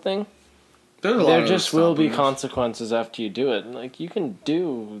doing something. There just will be consequences after you do it. Like, you can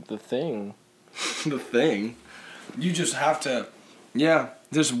do the thing. The thing. You just have to... Yeah,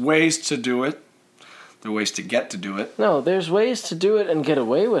 there's ways to do it. There are ways to get to do it. No, there's ways to do it and get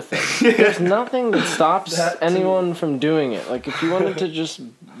away with it. There's nothing that stops anyone from doing it. Like, if you wanted to just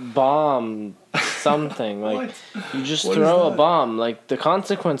bomb something, like, you just throw a bomb. Like, the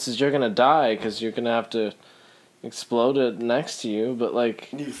consequences, you're gonna die because you're gonna have to explode it next to you. But, like...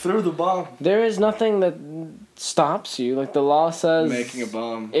 You threw the bomb. There is nothing that stops you. Like, the law says... Making a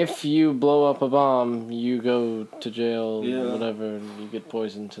bomb. If you blow up a bomb, you go to jail, whatever, and you get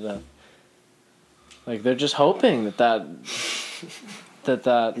poisoned to death. Like, they're just hoping that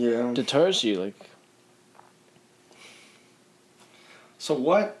deters you. Like, so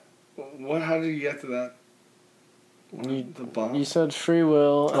how did you get to that? The bomb? You said free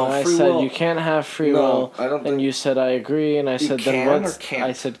will, and I said you can't have free will. I don't think... And you said I agree, and I said then what's... Can't?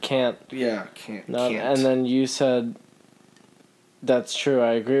 I said can't. Yeah, can't. And then you said... That's true,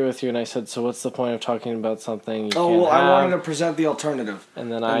 I agree with you, and I said, so what's the point of talking about something you can't have? I wanted to present the alternative.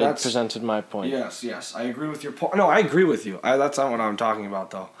 And then I presented my point. Yes, I agree with your point. No, I agree with you. That's not what I'm talking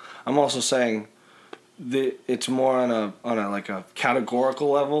about, though. I'm also saying it's more on a like a categorical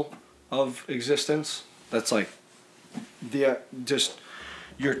level of existence. That's like just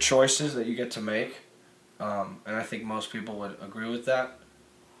your choices that you get to make. And I think most people would agree with that.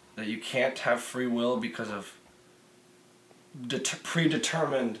 That you can't have free will because of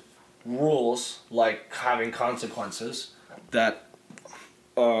predetermined rules, like having consequences that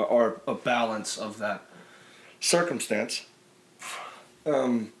are a balance of that circumstance,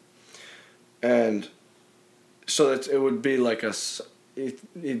 and so that it would be like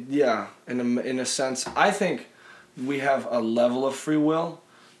in a sense. I think we have a level of free will,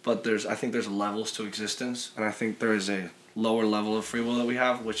 but I think there's levels to existence, and I think there is a lower level of free will that we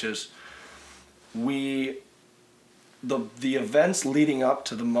have, which is the events leading up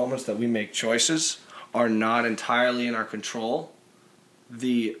to the moments that we make choices are not entirely in our control.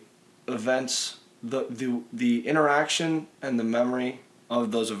 The events, the interaction and the memory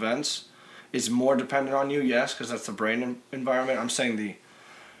of those events is more dependent on you, yes, because that's the brain environment. I'm saying the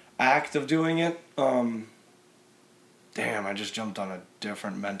act of doing it. Damn, I just jumped on a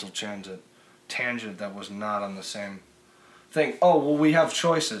different mental tangent that was not on the same thing. Oh, well, we have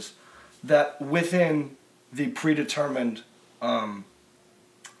choices that within the predetermined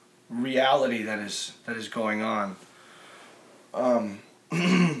reality that is going on.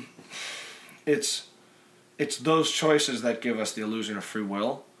 It's those choices that give us the illusion of free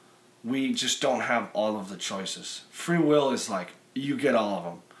will. We just don't have all of the choices. Free will is like you get all of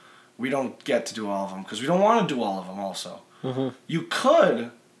them. We don't get to do all of them because we don't want to do all of them. Also, You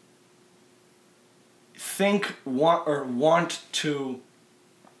could want to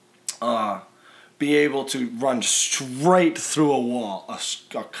be able to run straight through a wall, a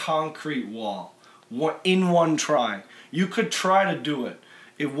concrete wall, in one try. You could try to do it.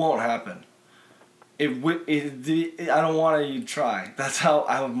 It won't happen. I don't want you to try. That's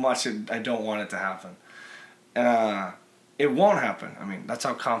how much I don't want it to happen. It won't happen. I mean, that's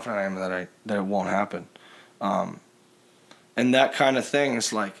how confident I am that it won't happen. And that kind of thing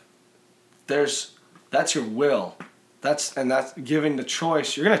is like, that's your will. That's giving the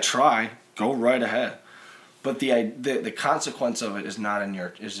choice. You're gonna try. Go right ahead, but the consequence of it is not in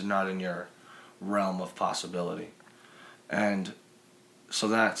your realm of possibility, and so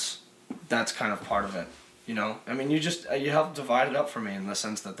that's kind of part of it. You know, I mean, you help divide it up for me in the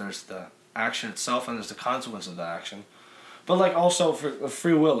sense that there's the action itself and there's the consequence of the action, but like also for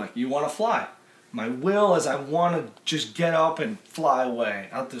free will, like you want to fly. My will is I want to just get up and fly away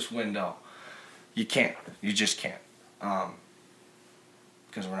out this window. You can't. You just can't.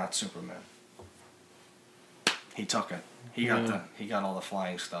 Because we're not Superman. He took it. He got all the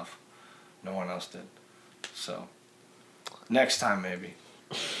flying stuff. No one else did. So next time maybe.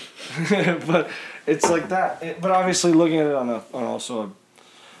 But it's like that. But obviously looking at it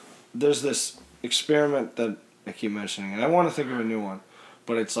there's this experiment that I keep mentioning, and I want to think of a new one,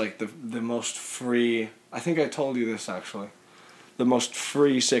 but it's like the most free. I think I told you this actually. The most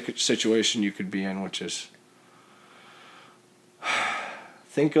free situation you could be in, which is.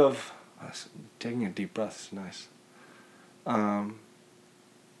 Think of taking a deep breath is nice.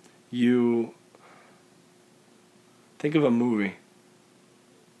 You think of a movie,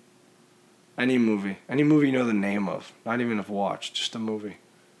 Any movie you know the name of, not even have watched, just a movie.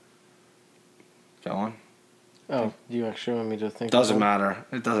 Go on. Oh, you actually want me to think? Doesn't matter.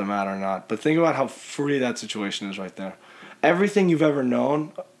 It doesn't matter or not. But think about how free that situation is right there. Everything you've ever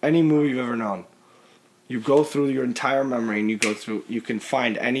known, any movie you've ever known, you go through your entire memory and you can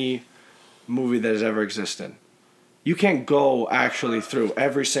find any movie that has ever existed. You can't go actually through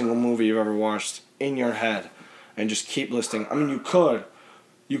every single movie you've ever watched in your head and just keep listing. I mean, you could.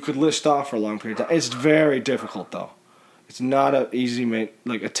 You could list off for a long period of time. It's very difficult, though. It's not an easy,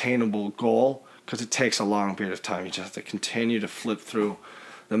 attainable goal because it takes a long period of time. You just have to continue to flip through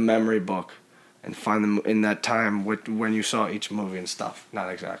the memory book and find them in that time when you saw each movie and stuff. Not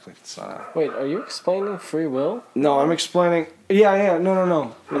exactly. It's not. Wait, are you explaining free will? No, I'm explaining. Yeah.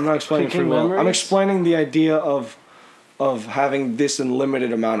 No. I'm not explaining free will. Memories? I'm explaining the idea of having this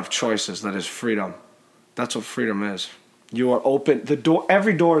unlimited amount of choices that is freedom. That's what freedom is. You are open.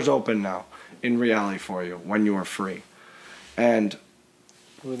 Every door is open now in reality for you when you are free, and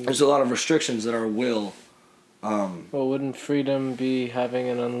there's a lot of restrictions that are will. Well, wouldn't freedom be having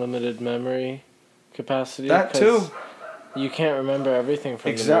an unlimited memory capacity? That too. You can't remember everything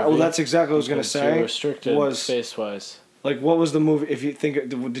from the movie. Well, that's exactly what I was gonna say. You're restricted space-wise. Like, what was the movie? If you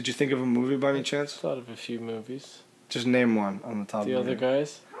did you think of a movie by any chance? Thought of a few movies. Just name one on the top. The Other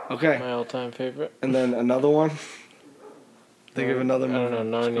Guys. Okay. My all-time favorite. And then another one. Think of another movie. I don't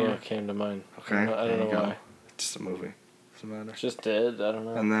know. Narnia came to mind. Okay. I don't know why. Just a movie. Doesn't matter. Just did. I don't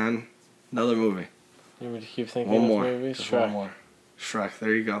know. And then another movie. You want me to keep thinking one of more. movies? Just Shrek. one more. Shrek.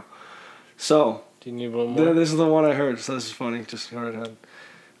 There you go. So. Do you need one more? This is the one I heard. So this is funny. Just heard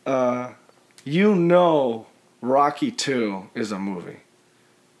it. You know, Rocky 2 is a movie,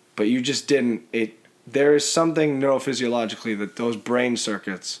 but you just didn't. There is something neurophysiologically that those brain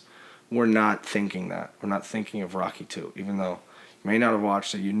circuits were not thinking that. We're not thinking of Rocky 2, even though you may not have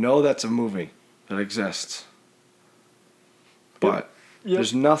watched it. You know that's a movie that exists. But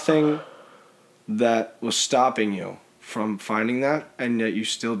there's nothing that was stopping you from finding that, and yet you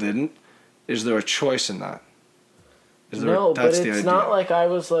still didn't. Is there a choice in that? No, but it's not like I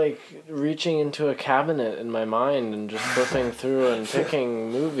was like reaching into a cabinet in my mind and just flipping through and picking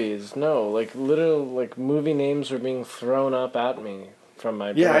movies. No, like literal like movie names were being thrown up at me from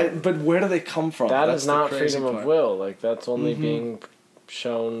my brain. Yeah, but where do they come from? That's not freedom of will. Like that's only being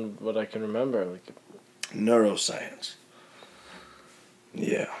shown what I can remember. Like neuroscience.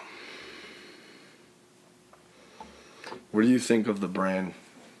 Yeah. What do you think of the brain?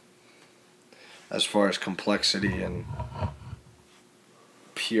 As far as complexity and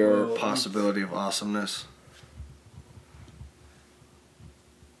pure possibility of awesomeness.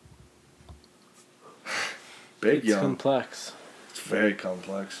 Big young. It's complex. It's very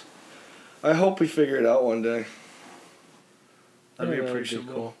complex. I hope we figure it out one day. That'd be appreciable. That'd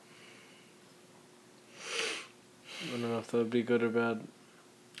be cool. I don't know if that would be good or bad.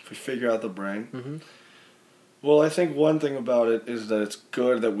 If we figure out the brain. Mm-hmm. Well, I think one thing about it is that it's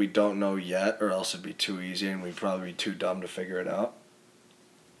good that we don't know yet, or else it'd be too easy and we'd probably be too dumb to figure it out.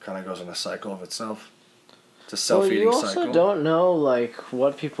 Kind of goes in a cycle of itself. It's a self-eating cycle. You also don't know, like,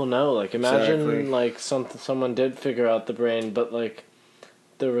 what people know. Like, imagine, like, someone did figure out the brain, but, like,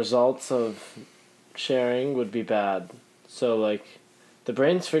 the results of sharing would be bad. So, like, the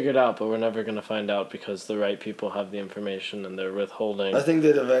brain's figured out, but we're never going to find out because the right people have the information and they're withholding. I think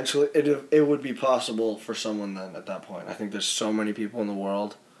that eventually it would be possible for someone then at that point. I think there's so many people in the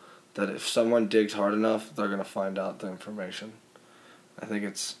world that if someone digs hard enough, they're going to find out the information. I don't think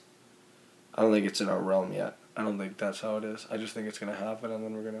it's in our realm yet. I don't think that's how it is. I just think it's going to happen and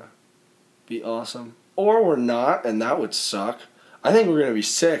then we're going to be awesome. Or we're not, and that would suck. I think we're going to be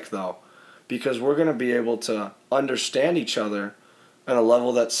sick, though, because we're going to be able to understand each other on a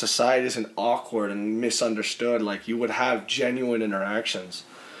level that society isn't awkward and misunderstood. Like, you would have genuine interactions,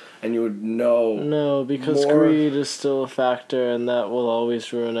 and you would know. No, because greed is still a factor, and that will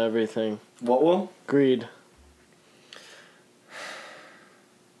always ruin everything. What will? Greed.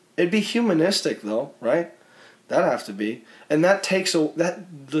 It'd be humanistic, though, right? That'd have to be, and that takes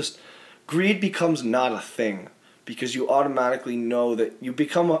greed becomes not a thing because you automatically know that you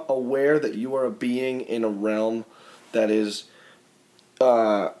become aware that you are a being in a realm that is.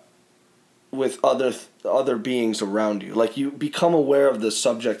 With other beings around you. Like, you become aware of the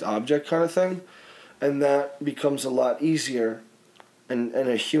subject-object kind of thing, and that becomes a lot easier, and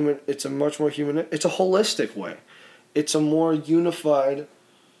it's a much more human, it's a holistic way. It's a more unified,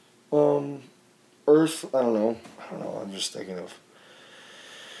 earth, I don't know, I'm just thinking of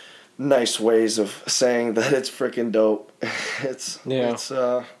nice ways of saying that it's freaking dope. It's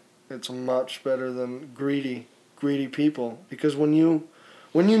much better than greedy people, because when you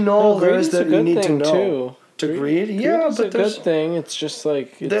When you know all there is that you need to know. Too. To greed? Yeah, but but there's a good thing. It's just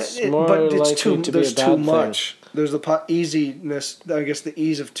like it's more but likely it's too, to be there's a bad too thing. much. There's the easiness, I guess the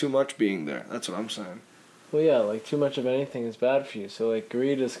ease of too much being there. That's what I'm saying. Well, yeah, like too much of anything is bad for you. So like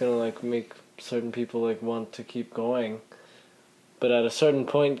greed is gonna like make certain people like want to keep going, but at a certain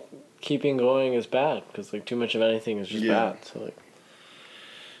point, keeping going is bad because like too much of anything is just bad. So like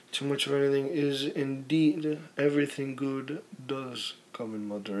too much of anything is indeed everything good does come in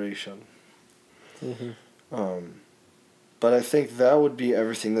moderation. Mm-hmm. But I think that would be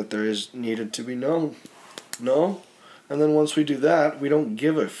everything that there is needed to be known. No? And then once we do that, we don't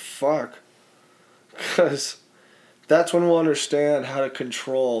give a fuck. Because that's when we'll understand how to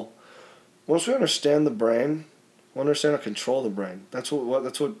control. Once we understand the brain, we'll understand how to control the brain. That's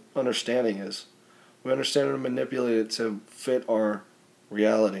what understanding is. We understand how to manipulate it to fit our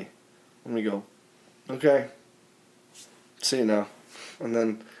reality. And we go, okay, see you now. And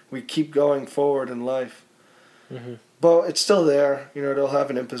then we keep going forward in life. Mm-hmm. But it's still there. You know, they'll have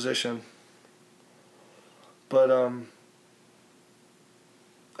an imposition. But I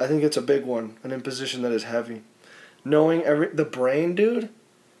think it's a big one. An imposition that is heavy. Knowing the brain, dude,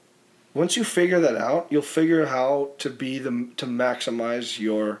 once you figure that out, you'll figure how to to maximize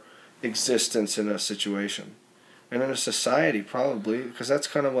your existence in a situation. And in a society, probably. Because that's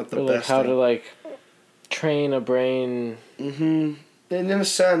kind of what the or best like how thing. to like train a brain. Mm-hmm. In a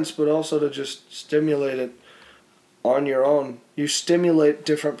sense, but also to just stimulate it on your own. You stimulate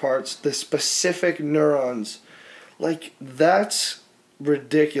different parts, the specific neurons. Like, that's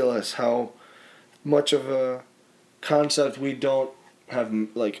ridiculous how much of a concept we don't have,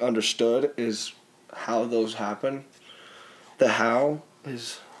 like, understood is how those happen. The how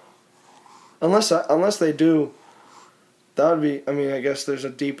is... Unless they do, that would be... I mean, I guess there's a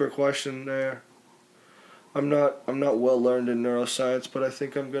deeper question there. I'm not well learned in neuroscience, but I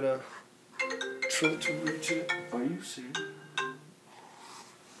think I'm gonna try to reach it. Are you serious?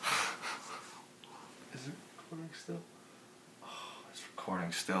 Is it recording still? Oh, it's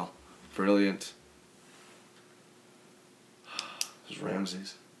recording still. Brilliant. This is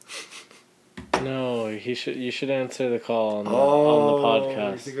Ramses. No, you should answer the call on the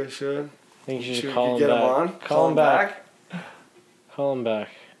podcast. You think I should? I think you should call him get back. him on? Call him back. Call him back.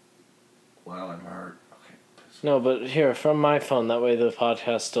 Wow, I'm hurt. Okay. No, but here, from my phone, that way the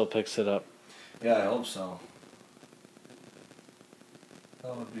podcast still picks it up. Yeah, I hope so.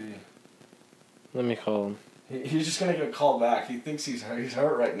 That would be... Let me call him. He's just gonna get a call back. He thinks he's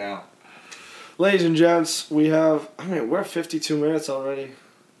hurt right now. Ladies and gents, we're at 52 minutes already.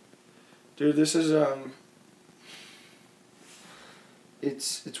 Dude, this is,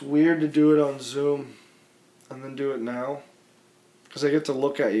 it's weird to do it on Zoom and then do it now. Because I get to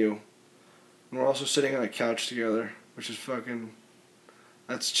look at you. And we're also sitting on a couch together, which is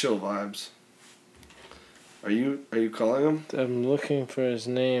that's chill vibes. Are you calling him? I'm looking for his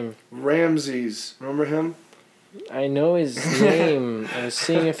name. Ramses. Remember him? I know his name. I was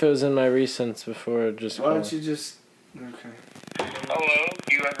seeing if it was in my recents before just Why don't you just... Okay. Hello,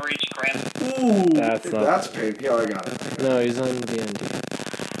 you have reached Grant. Ooh! That's paid. Yeah, I got it. No, he's on the end.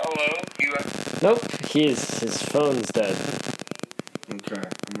 Hello, you have... Nope, his phone's dead. Okay,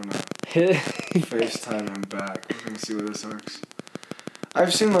 I'm gonna FaceTime him back. We're gonna see where this works.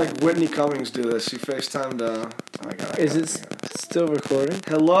 I've seen like Whitney Cummings do this. She FaceTimed. Oh my god. Is it still recording?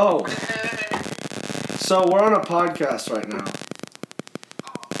 Hello. So we're on a podcast right now.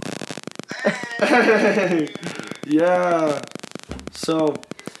 Yeah. So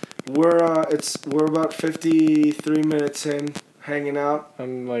we're about 53 minutes in, hanging out.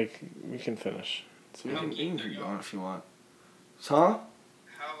 I'm like, we can finish. So you can keep going if you want. Huh?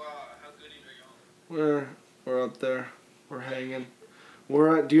 How good are y'all? We're up there. We're hanging.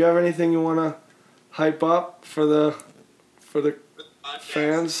 Do you have anything you wanna hype up for the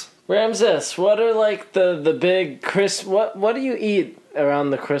fans? Ramses, what are like the big what do you eat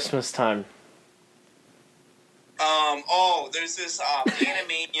around the Christmas time? There's this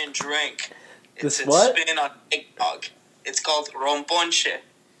Panamanian drink. This It's what? spin on eggnog. It's called romponche.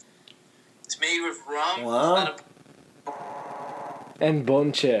 It's made with rum. Wow. And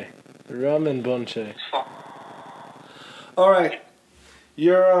bonche. Rum and bonche. All right.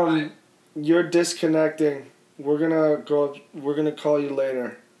 You're disconnecting. We're gonna call you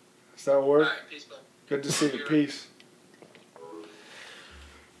later. Does that work? Alright, peace, bud. Good to see you. Peace.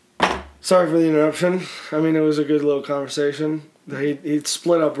 Sorry for the interruption. I mean, it was a good little conversation. He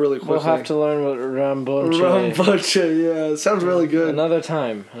split up really quickly. We'll have to learn what rum bonche. Rambucha, yeah, it sounds really good. Another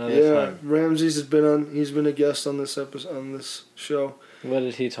time. Time. Ramses has been on. He's been a guest on this episode, on this show. What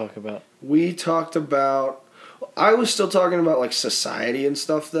did he talk about? We talked about. I was still talking about like society and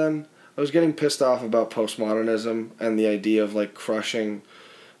stuff then. I was getting pissed off about postmodernism and the idea of like crushing.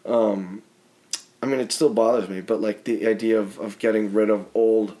 I mean, it still bothers me, but like the idea of getting rid of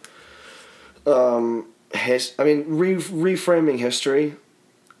old. Reframing history,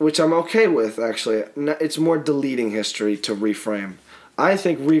 which I'm okay with actually. It's more deleting history to reframe. I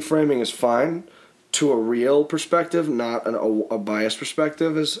think reframing is fine to a real perspective, not a biased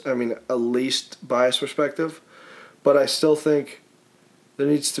perspective. A least biased perspective. But I still think there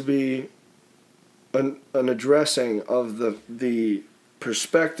needs to be an addressing of the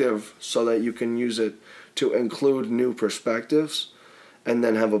perspective so that you can use it to include new perspectives and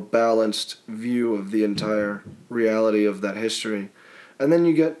then have a balanced view of the entire reality of that history. And then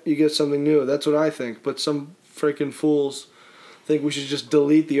you get something new. That's what I think. But some freaking fools think we should just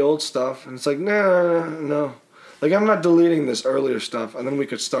delete the old stuff. And it's like, no. Like, I'm not deleting this earlier stuff and then we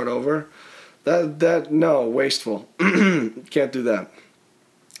could start over. No, wasteful. Can't do that.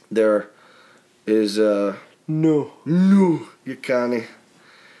 There is, no, you can't.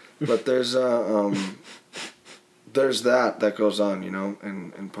 But there's that goes on,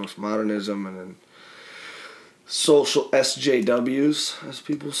 in postmodernism and in social SJWs, as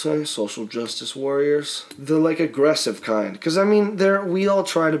people say, social justice warriors. They're like aggressive kind. Because, we all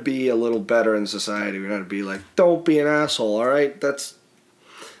try to be a little better in society. We try to be like, don't be an asshole, all right? That's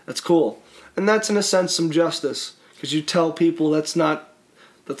cool. And that's, in a sense, some justice. Because you tell people that's not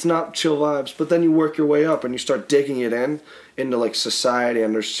chill vibes. But then you work your way up and you start digging it into, like, society,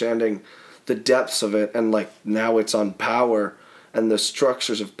 understanding the depths of it. And, like, now it's on power and the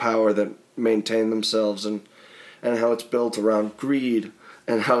structures of power that maintain themselves and how it's built around greed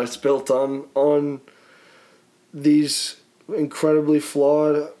and how it's built on these incredibly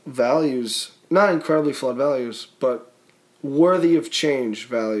flawed values. Not incredibly flawed values, but worthy of change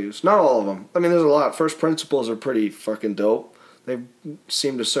values. Not all of them. There's a lot. First principles are pretty fucking dope. They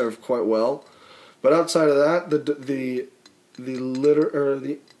seem to serve quite well. But outside of that, the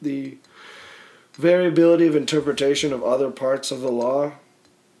variability of interpretation of other parts of the law,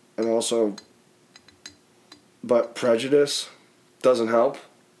 and also, but prejudice doesn't help.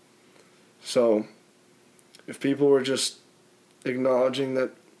 So, if people were just acknowledging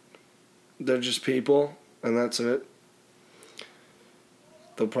that they're just people and that's it,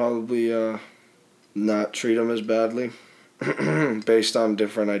 they'll probably not treat them as badly based on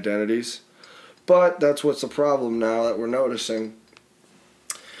different identities. But that's what's the problem now that we're noticing.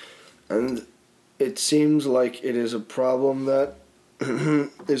 And it seems like it is a problem that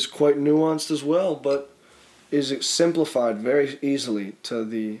is quite nuanced as well, but is simplified very easily to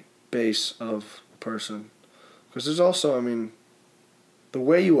the base of a person. Because there's also, the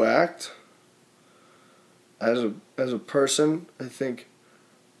way you act as a person, I think,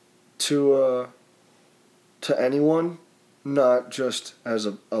 to anyone, not just as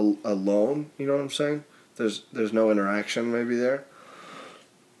a alone, you know what I'm saying? There's no interaction maybe there.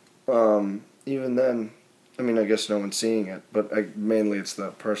 Even then, I guess no one's seeing it, but mainly it's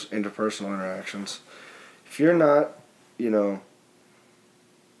the interpersonal interactions. If you're not,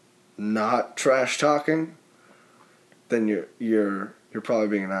 not trash talking, then you're probably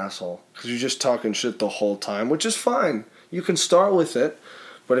being an asshole because you're just talking shit the whole time, which is fine. You can start with it,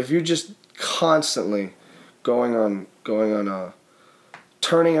 but if you're just constantly going on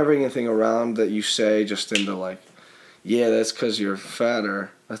turning everything around that you say just into like, yeah, that's because you're fat,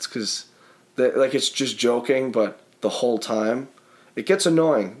 or that's because like it's just joking, but the whole time. It gets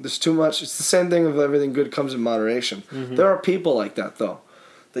annoying. There's too much. It's the same thing of everything good comes in moderation. Mm-hmm. There are people like that, though,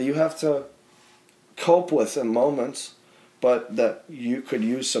 that you have to cope with in moments, but that you could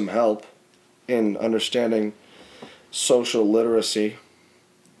use some help in understanding social literacy.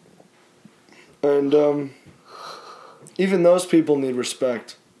 And even those people need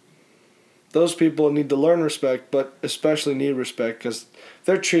respect. Those people need to learn respect, but especially need respect because if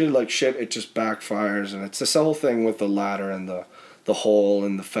they're treated like shit, it just backfires. And it's this whole thing with the ladder and the hole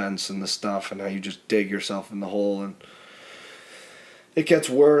and the fence and the stuff and how you just dig yourself in the hole and it gets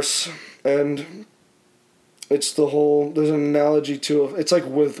worse. And it's there's an analogy to it's like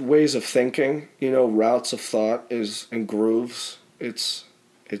with ways of thinking, routes of thought is in grooves. It's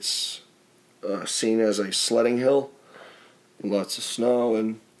seen as a sledding hill, lots of snow,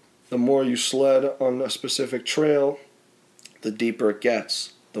 and the more you sled on a specific trail, the deeper it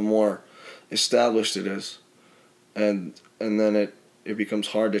gets, the more established it is, and then it becomes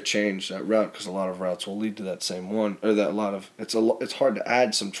hard to change that route because a lot of routes will lead to that same one, or it's hard to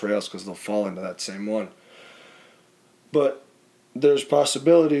add some trails because they'll fall into that same one. But there's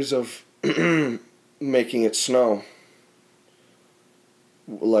possibilities of making it snow,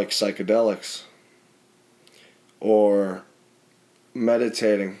 like psychedelics. or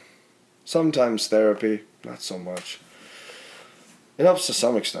meditating. Sometimes therapy, not so much. It helps to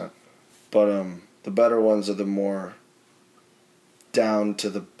some extent, but the better ones are the more down to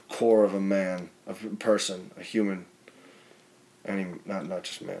the core of a man, a person, a human. Not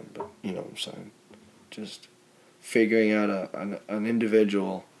just man, but you know what I'm saying. Just figuring out an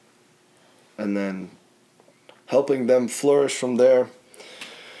individual, and then helping them flourish from there.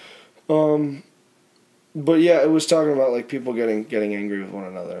 But yeah, it was talking about like people getting angry with one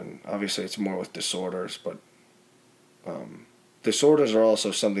another, and obviously it's more with disorders, but disorders are also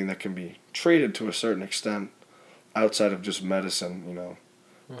something that can be treated to a certain extent outside of just medicine. You know,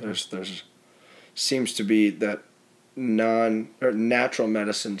 there's seems to be that natural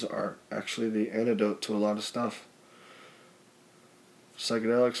medicines are actually the antidote to a lot of stuff.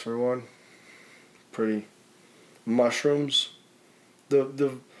 Psychedelics for one, pretty mushrooms,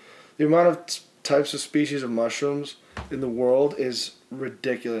 the amount of types of species of mushrooms in the world is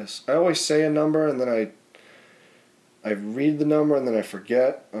ridiculous. I always say a number and then I read the number and then I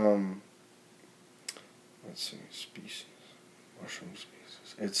forget. Let's see, species, mushroom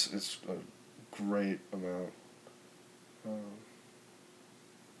species. It's a great amount.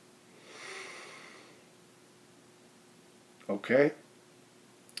 Okay.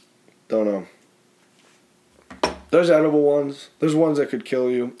 Don't know. There's edible ones. There's ones that could kill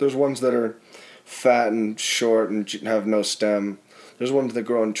you. There's ones that are fat and short and have no stem. There's ones that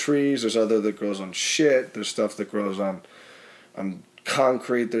grow on trees. There's other that grows on shit. There's stuff that grows on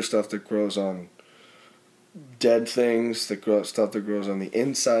concrete. There's stuff that grows on dead things. Stuff that grows on the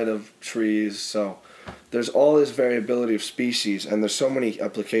inside of trees. So there's all this variability of species, and there's so many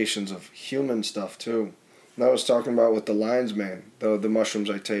applications of human stuff too. And I was talking about with the lion's mane, the mushrooms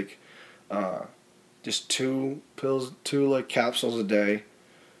I take, just 2 pills, 2 like capsules a day,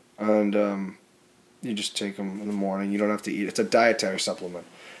 and you just take them in the morning. You don't have to eat. It's a dietary supplement,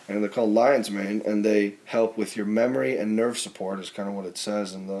 and they're called lion's mane, and they help with your memory and nerve support. Is kind of what it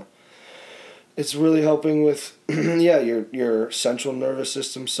says, and it's really helping with yeah your central nervous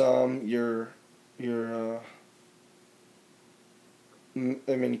system, some your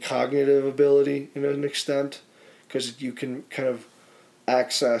cognitive ability in an extent, because you can kind of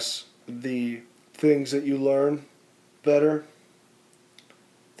access the things that you learn better,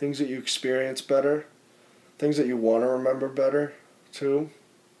 things that you experience better, things that you want to remember better too.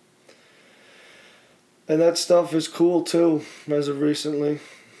 And that stuff is cool too, as of recently.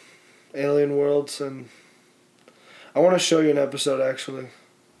 Alien Worlds, and I want to show you an episode actually.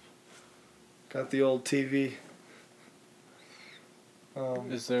 Got the old TV.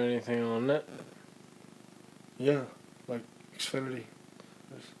 Is there anything on it? Yeah, like Xfinity.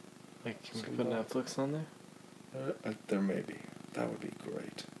 Like, can we put Netflix on there? There may be. That would be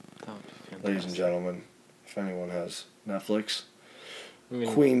great. That would be fantastic. Ladies and gentlemen, if anyone has Netflix, I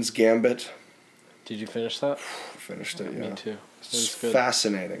mean, Queen's Gambit. Did you finish that? Finished it, yeah. Me too. It It's was good.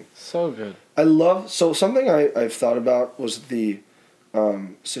 fascinating. So good. So something I've thought about was the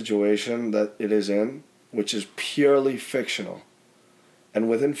situation that it is in, which is purely fictional. And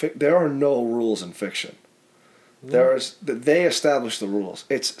within there are no rules in fiction. They establish the rules.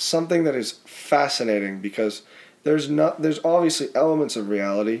 It's something that is fascinating because there's obviously elements of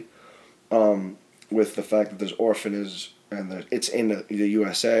reality, with the fact that there's orphanage and it's in the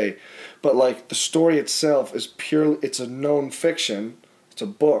USA, but like the story itself is it's a known fiction. It's a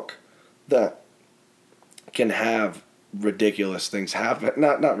book that can have ridiculous things happen.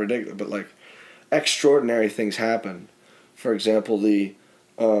 Not ridiculous, but like extraordinary things happen. For example, the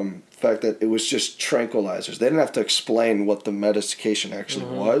fact that it was just tranquilizers. They didn't have to explain what the medication actually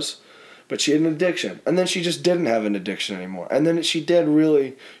was, but she had an addiction. And then she just didn't have an addiction anymore. And then she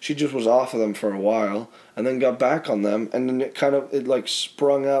just was off of them for a while and then got back on them. And then it like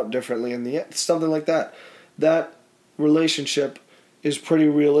sprung out differently in the end. Something like that. That relationship is pretty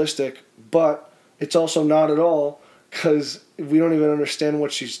realistic, but it's also not at all because we don't even understand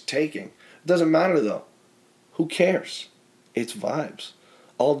what she's taking. It doesn't matter though. Who cares? It's vibes.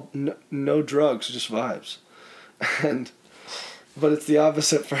 No drugs, just vibes. But it's the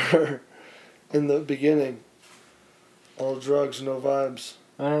opposite for her in the beginning. All drugs, no vibes.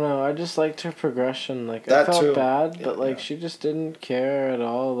 I don't know. I just liked her progression. Like, That I felt too. bad, but Yeah, like yeah. she just didn't care at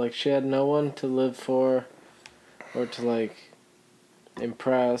all. Like, she had no one to live for, or to like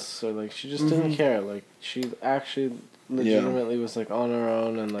impress, or like she just didn't care. Like, she actually legitimately was like on her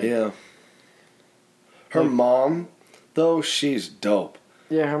own and like Her like- mom, though, she's dope.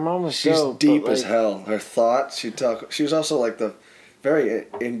 yeah, her mom was She's dope, deep but, as like, hell. Her thoughts, she was also like the very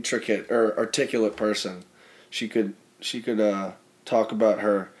intricate or articulate person. She could talk about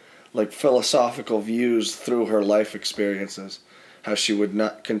her like philosophical views through her life experiences. How she would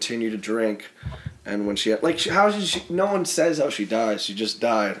not continue to drink, and when she had how did she? No one says how she dies. She just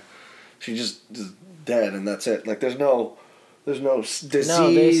died. She just is dead, and that's it. Like there's no disease.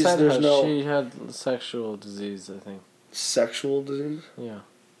 No, they said there's no she had sexual disease, I think. sexual disease. Yeah.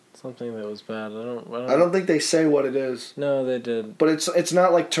 Something that was bad. I don't think they say what it is. No, they did. But it's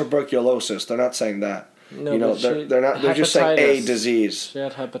not like tuberculosis. They're not saying that. No, you know, they're not. They're just saying a disease. She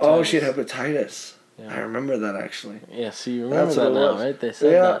had hepatitis. Oh, she had hepatitis. Yeah. I remember that actually. Yeah, so you remember That's that what it now, was. right? They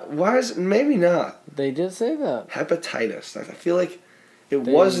said Yeah. that. Why is maybe not They did say that. hepatitis? I feel like it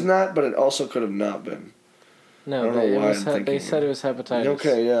They- was not, but it also could have not been. I No, don't know they, it why was I'm they thinking said of- it was hepatitis.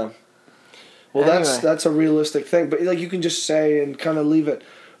 Okay, yeah. Well, Anyway. that's a realistic thing, but like you can just say and kind of leave it.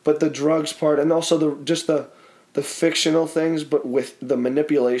 But the drugs part, and also the fictional things, but with the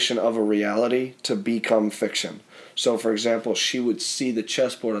manipulation of a reality to become fiction. So, for example, she would see the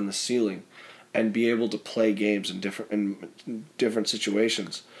chessboard on the ceiling, and be able to play games in different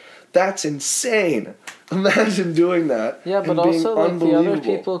situations. That's insane. Imagine doing that. Yeah, but and being also like the other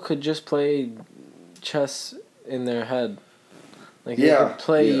unbelievable. people could just play chess in their head. Like Yeah, they could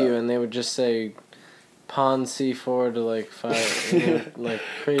play yeah. you, and they would just say pawn c4 to like 5, you know, like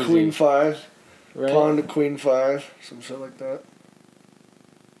crazy. Queen 5, right? pawn to queen 5, some shit like that.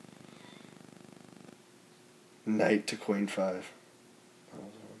 Knight to queen 5.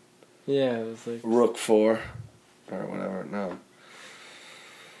 Yeah, it was like Rook 4, or whatever. No.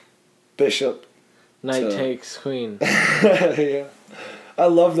 Bishop. knight to- takes queen. Yeah. I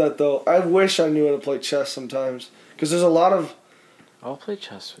love that though. I wish I knew how to play chess sometimes, because there's a lot of I'll play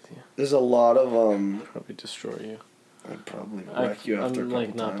chess with you. Probably destroy you. I'd probably wreck you after I'm a couple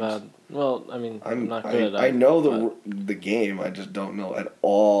like not times. bad. Well, I mean, I'm not I, good. I know but- the game. I just don't know at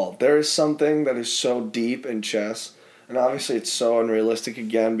all. There is something that is so deep in chess, and obviously it's so unrealistic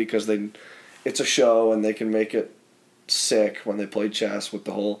again because it's a show and they can make it sick when they play chess with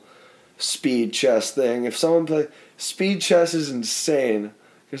the whole speed chess thing. If someone play speed chess is insane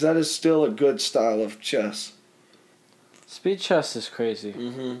because that is still a good style of chess. Speed chess is crazy.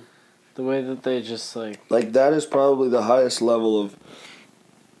 Mm-hmm. The way that they just like Like that is probably the highest level of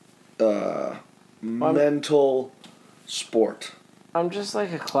mental sport. I'm just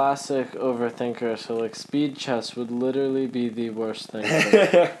like a classic overthinker, so like speed chess would literally be the worst thing.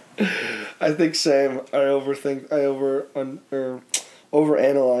 ever. I think same. I overthink. I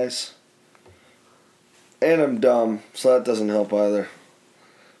overanalyze, and I'm dumb, so that doesn't help either.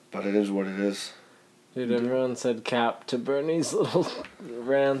 But it is what it is. Dude, everyone said cap to Bernie's little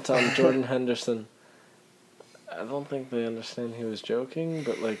rant on Jordan Henderson. I don't think they understand he was joking,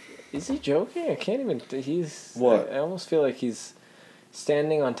 but like, is he joking? I can't even. He's. What? I almost feel like he's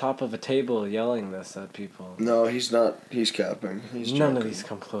standing on top of a table yelling this at people. No, he's not. He's capping. He's None of joking. these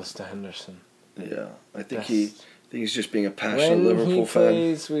come close to Henderson. Yeah, I think Yes. he's just being a passionate When Liverpool he fan.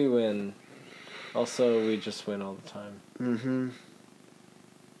 plays, we win. Also, we just win all the time. Mm-hmm.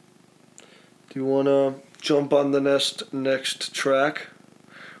 Do you want to jump on the next track?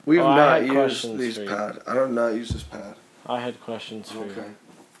 We have Oh, I not had used questions these for you. pad. I don't not use this pad. I had questions for Okay. you.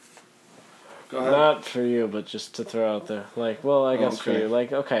 Go ahead. Not for you, but just to throw out there. Like, well, I guess for Okay. you.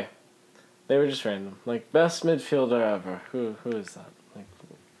 Like, okay. They were just random. Like, best midfielder ever. Who is that? Like,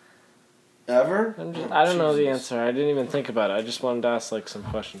 Ever? I don't know the Jesus. answer. I didn't even think about it. I just wanted to ask, like, some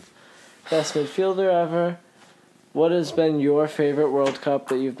questions. Best midfielder ever. What has been your favorite World Cup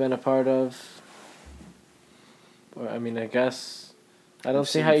that you've been a part of? Or, I mean, I guess... I don't I've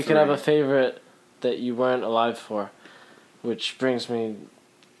see seen how you can have 3. a favorite that you weren't alive for. Which brings me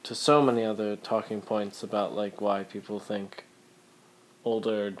to so many other talking points about, like, why people think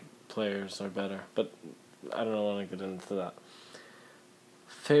older players are better. But I don't want to get into that.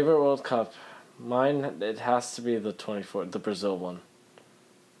 Favorite World Cup? Mine, it has to be the Brazil one.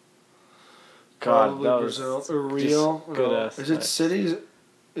 God, Probably that Brazil was or Rio. just good ass Is it night. cities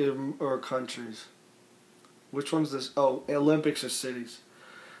or countries? Which one's this? Oh, Olympics are cities.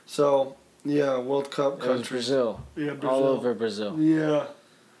 So yeah, World Cup It was countries. Brazil. Yeah, Brazil. All over Brazil. Yeah.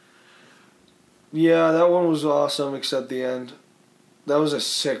 Yeah, that one was awesome, except the end. That was a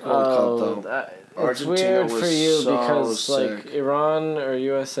sick World Cup, though. It's Argentina weird for was you so because like sick. Iran or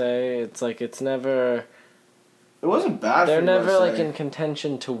USA, it's like it's never. It wasn't bad. They're for never USA. like in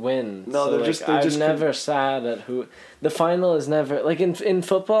contention to win. No, so, they're like, just- they I'm just never sad at who. The final is never like in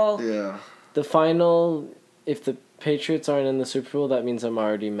football. Yeah. The final, if the Patriots aren't in the Super Bowl, that means I'm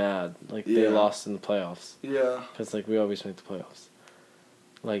already mad. Like they Yeah. lost in the playoffs Yeah. because like we always make the playoffs.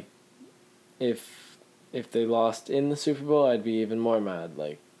 Like, if they lost in the Super Bowl, I'd be even more mad.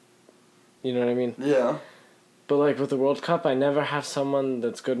 Like, you know what I mean? Yeah. But like with the World Cup, I never have someone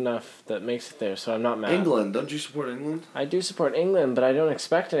that's good enough that makes it there, so I'm not mad. England, don't you support England? I do support England, but I don't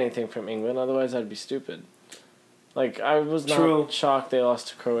expect anything from England. Otherwise, I'd be stupid. Like I was not True. shocked they lost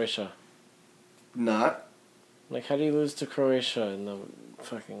to Croatia. Not. Like how do you lose to Croatia in the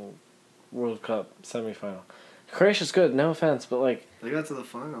fucking World Cup semifinal? Croatia's good, no offense, but like They got to the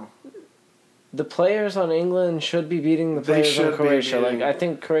final. the players on England should be beating the They players on should be Croatia. Like beating- I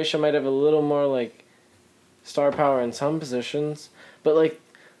think Croatia might have a little more like star power in some positions, but like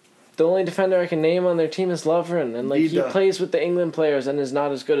the only defender I can name on their team is Lovren, and like he Vida. plays with the England players and is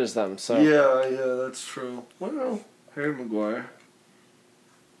not as good as them. So Yeah, that's true. Well, Harry Maguire.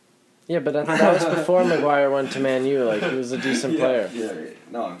 yeah, but that was before Maguire went to Man U. Like he was a decent player, Yeah.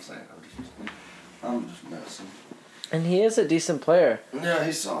 No, I'm saying I'm just messing. and he is a decent player. Yeah,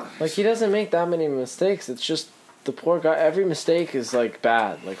 he saw it. Like he doesn't make that many mistakes. It's just the poor guy. Every mistake is like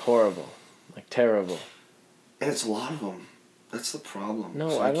bad, like horrible, like terrible. And it's a lot of them. That's the problem. No,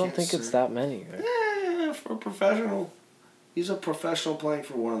 So I don't can't think it's say- that many. Like, Yeah, for a professional. He's a professional playing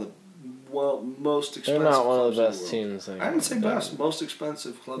for one of the most they're expensive not one of clubs the in best world. teams. Like, I didn't say that- best, most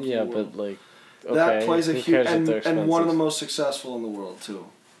expensive clubs Yeah, in the world. but like, okay, that plays a who huge cares if and they're one of the expensive? most successful in the world too.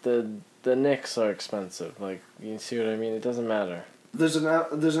 The Knicks are expensive. Like you see what I mean? It doesn't matter. There's an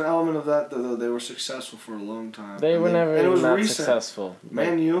element of that though. They were successful for a long time. They And were never and it even was that recent. successful.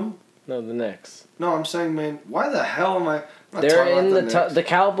 Man U? No, the Knicks. No, I'm saying man. Why the hell am I? I'm not They're talking in about the top. Knicks. The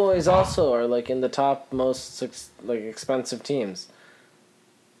Cowboys also are like in the top most like expensive teams.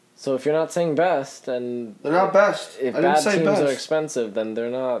 So if you're not saying best, and They're not best. if I didn't bad say teams best. are expensive, then they're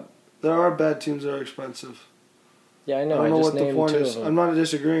not. There are bad teams that are expensive. Yeah, I I know. don't know just what the named point two is. of them. I'm not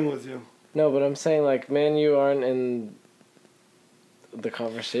disagreeing with you. No, but I'm saying like Man U aren't in the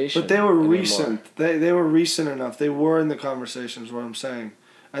conversation. But they were anymore. recent. They were recent enough. They were in the conversation is what I'm saying.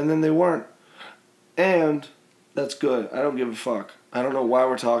 And then they weren't. And that's good. I don't give a fuck. I don't know why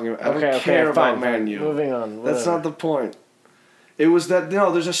we're talking about I don't care about Man U. Moving on. That's not the point. It was that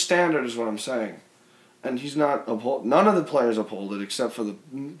there's a standard is what I'm saying. And he's not none of the players uphold it except for the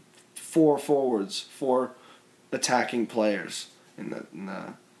four forwards, four attacking players in the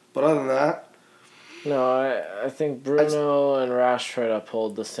but other than that, No, I think Bruno and Rashford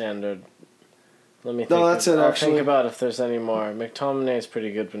uphold the standard. Let me think. No, that's it, I'll actually. think about if there's any more. McTominay is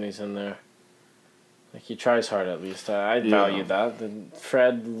pretty good when he's in there. Like he tries hard at least. I Yeah. value that. And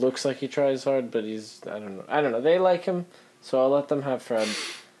Fred looks like he tries hard, but I don't know. They like him, so I'll let them have Fred.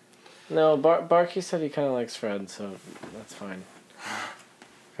 No, Barkey said he kind of likes Fred, so that's fine.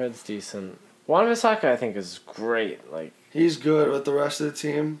 Fred's decent. Wan-Bissaka I think is great. Like he's good with the rest of the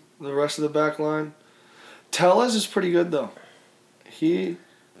team, the rest of the back line. Tellez is pretty good though. He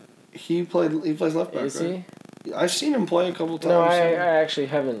plays left back. is right? he? I've seen him play a couple times. No, I actually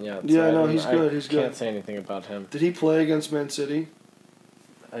haven't yet. Yeah, I no, don't- he's good, he's Can't good. say anything about him. Did he play against Man City?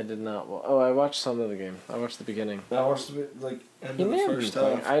 I did not. I watched some of the game. I watched the beginning. That was like end He of may the have been first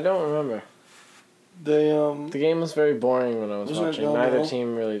playing. half. I don't remember. They The game was very boring when I was Wasn't it watching. 0-0? Neither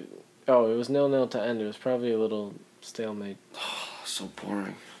team really. Oh, it was 0-0 to end. It was probably a little stalemate. so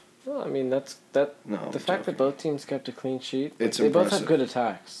boring. Well, I mean that's No, the I'm fact that joking. both teams kept a clean sheet. It's they both impressive. have good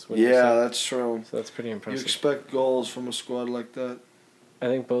attacks. wouldn't you Yeah, say? that's true. So that's pretty You impressive. expect goals from a squad like that. I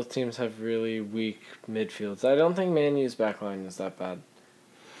think both teams have really weak midfields. I don't think Man U's backline is that bad.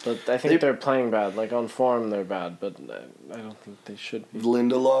 But I think they're playing bad. Like on form, they're bad. But I don't think they should be.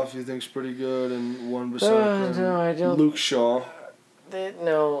 Lindelof, you think's pretty good, and Wan-Bissaka. No, I don't. Luke Shaw.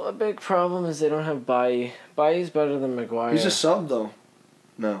 A big problem is they don't have Bailly. Bailly's better than Maguire. He's a sub though.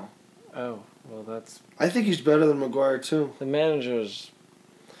 No, Oh, well, that's I think he's better than Maguire too. the manager's.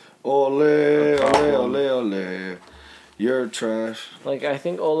 Ole, ole, problem. ole, ole. You're trash, Like, I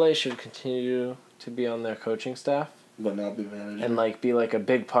think Ole should continue to be on their coaching staff but not be manager. and, like, be, like, a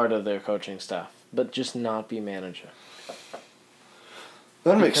big part of their coaching staff, but just not be manager.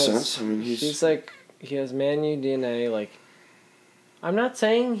 That makes Because sense. I mean, he's like, he has Man U DNA. Like, I'm not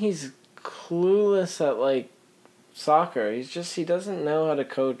saying he's clueless at, like, soccer. He doesn't know how to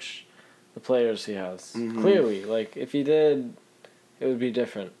coach the players he has. Mhm. Clearly. Like, if he did, it would be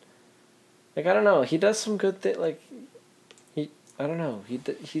different. Like, I don't know. He does some good thing. Like, I don't know.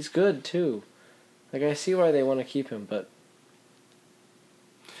 He's good, too. Like, I see why they want to keep him, but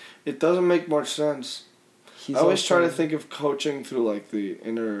It doesn't make much sense. he's I always try to also- think of coaching through like the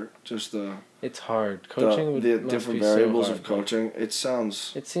inner, just It's hard. Coaching the must different be so variables hard. of coaching. It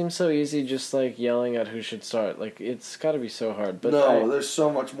sounds It seems so easy just, like, yelling at who should start. Like, it's got to be so hard. But no. There's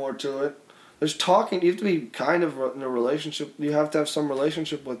so much more to it. There's talking. You have to be kind of in a relationship. You have to have some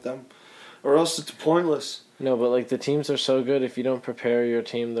relationship with them, or else it's pointless. No, but, like, the teams are so good if you don't prepare your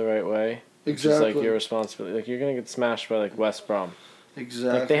team the right way. Which is Exactly. like your responsibility. Like you're gonna get smashed by like West Brom.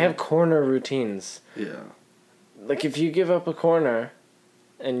 Exactly. Like they have corner routines. Yeah. Like if you give up a corner,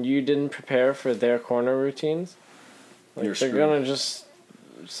 and you didn't prepare for their corner routines, like You're they're screwed. gonna just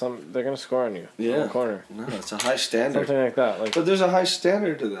they're gonna score on you. From Yeah. the corner. No, it's a high standard. Something like that. Like But there's a high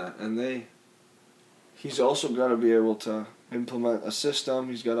standard to that, and he's also got to be able to implement a system.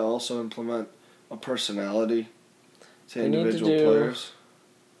 He's got to also implement a personality to They need to individual do- players.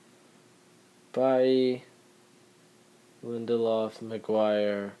 Bailly, Lindelof,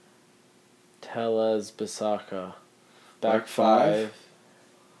 Maguire, Tellez, Bissaka. Back five?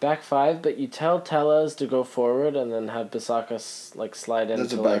 Back five, but you tell Tellez to go forward and then have Bissaka slide into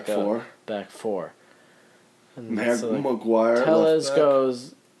That's a back like four. a back four. And Maguire. Tellez left back.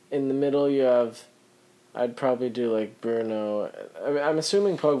 goes in the middle. You have, I'd probably do like Bruno. I'm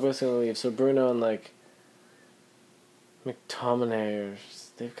assuming Pogba's gonna leave, so Bruno and like McTominay or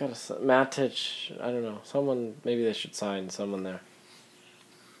they've got Matic. I don't know. Someone maybe they should sign someone there.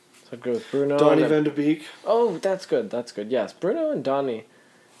 So I'd go with Bruno. Donny and van de Beek. Oh, that's good. That's good. Yes, Bruno and Donny.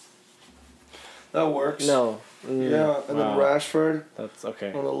 That works. No. Yeah, and wow. then Rashford That's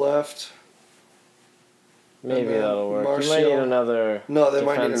okay. on the left. Maybe then that'll work. You might Martial. need another No, they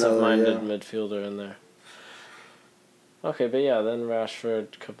might need another. defensive-minded Yeah. midfielder in there. Okay, but yeah, then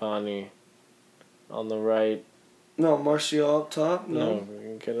Rashford, Cavani on the right. No, Martial up top. No, No. we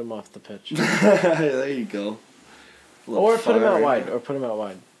can get him off the pitch. There you go. Or put him out Fire. wide. Or put him out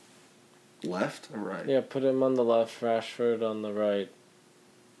wide. Left or right? Yeah, put him on the left, Rashford on the right.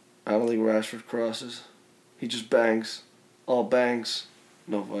 I don't think Rashford crosses. He just bangs. All bangs.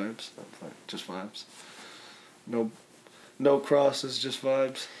 No vibes. Just vibes. No crosses, just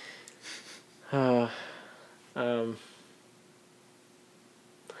vibes.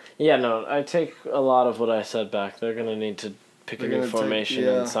 Yeah, no, I take a lot of what I said back. They're going to need to pick a They're new gonna take- formation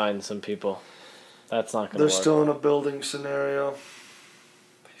yeah. and sign some people. That's not going to They're work. still in a building scenario.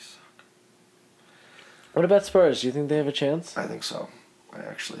 What about Spurs? Do you think they have a chance? I think so. I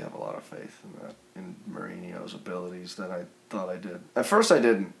actually have a lot of faith in that, in Mourinho's abilities that I thought I did. At first I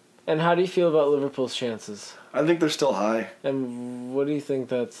didn't. And how do you feel about Liverpool's chances? I think they're still high. And what do you think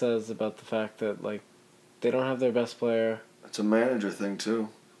that says about the fact that, like, they don't have their best player? It's a manager thing too.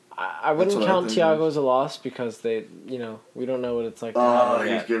 I wouldn't what I count think Thiago as a loss because they, we don't know what it's like to have Oh, him he's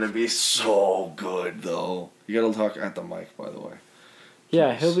yet. gonna be so good though. You gotta talk at the mic, by the way.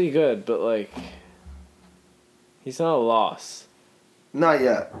 Yeah, he'll be good, but, like, he's not a loss. Not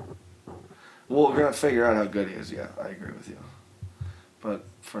yet. Well, we're gonna figure out how good he is. Yeah, I agree with you. But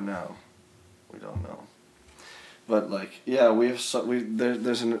for now, we don't know. But like, yeah, we have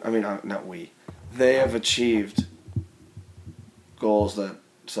there's an. I mean, not we. They have achieved goals that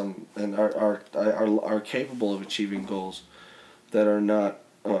some and are capable of achieving goals that are not.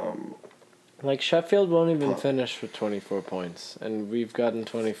 Like, Sheffield won't even Huh. finish with 24 points, and we've gotten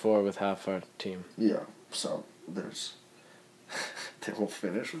 24 with half our team. Yeah. So there's. They won't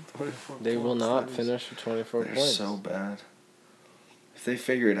finish with 24 They will points. not That is- finish with 24 They're points. so bad. If they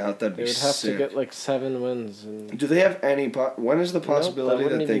figure it out, that'd They be would have sick. to get, like, 7 wins. And Do they have any? When is the Nope, possibility that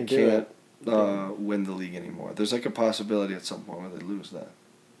that they wouldn't even do can't win the league anymore? There's like a possibility at some point where they lose that.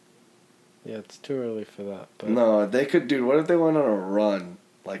 Yeah, it's too early for that. But No, they could. Dude, what if they went on a run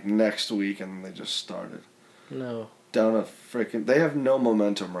like next week and they just started No. down a freaking? They have no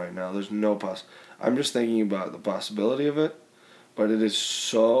momentum right now. There's no I'm just thinking about the possibility of it, but it is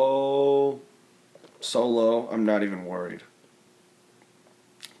so low. I'm not even worried.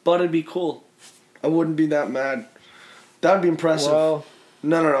 But it'd be cool. I wouldn't be that mad. That'd be impressive. Well,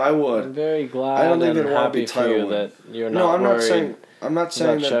 No, I I'm would. very glad I don't think and they'd want to happy be for title you win. that you're No, not I'm worried. not saying. I'm not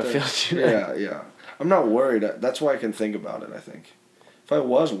saying about that. Sheffield United. Yeah. I'm not worried. That's why I can think about it. I think if I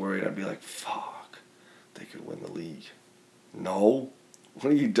was worried, I'd be like, "Fuck, they could win the league." No,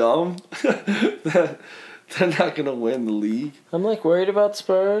 what are you dumb? They're not gonna win the league. I'm like worried about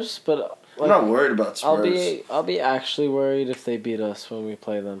Spurs, but I'm like, not worried about Spurs. I'll be actually worried if they beat us when we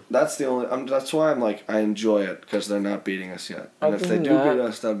play them. That's the only. That's why I'm like I enjoy it because they're not beating us yet. And if Other they than do that- beat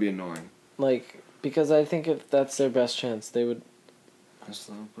us, that'd be annoying. Like, because I think if that's their best chance, they would That's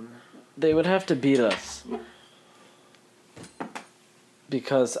the opener. they would have to beat us.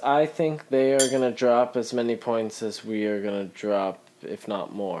 Because I think they are gonna drop as many points as we are gonna drop, if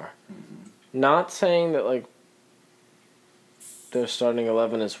not more. Not saying that like their starting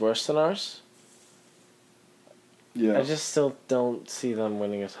 11 is worse than ours. Yeah. I just still don't see them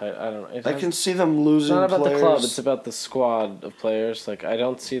winning a title. I don't know. I can see them losing. It's not about players. the club. It's about the squad of players. Like, I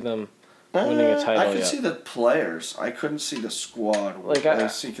don't see them winning a title I could yet. see the players. I couldn't see the squad. Like, I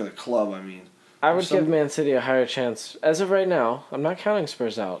see the club. I mean, I would give Man City a higher chance. As of right now, I'm not counting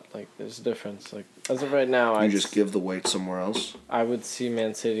Spurs out. Like, there's a difference. Like, as of right now, You just give the weight somewhere else? I would see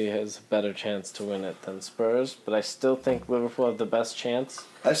Man City has a better chance to win it than Spurs, but I still think Liverpool have the best chance.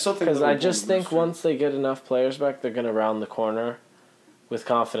 I still think Because I just think once they get enough players back, they're going to round the corner with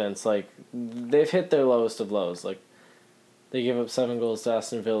confidence. Like, they've hit their lowest of lows. Like, they gave up 7 goals to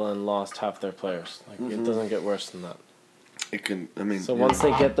Aston Villa and lost half their players. Like, it doesn't get worse than that. It can, I mean... So once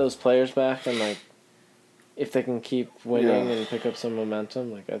they get those players back and, like, if they can keep winning and pick up some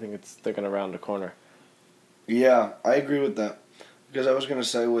momentum, like, I think they're going to round a corner. Yeah, I agree with that. Because I was going to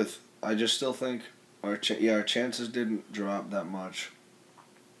say I just still think our chances didn't drop that much.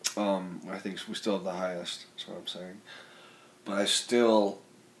 I think we still have the highest, that's what I'm saying. But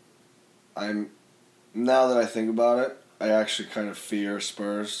now that I think about it, I actually kind of fear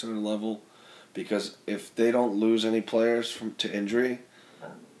Spurs to a level. Because if they don't lose any players to injury,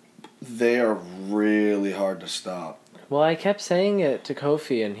 they are really hard to stop. Well, I kept saying it to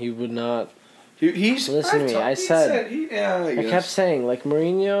Kofi, and he would not He's listen to me. I kept saying, like,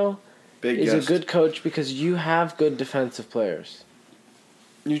 Mourinho is a good coach because you have good defensive players.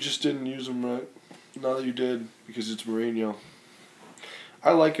 You just didn't use them right. Now that you did, because it's Mourinho.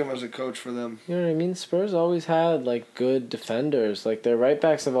 I like him as a coach for them. You know what I mean? Spurs always had, like, good defenders. Like, their right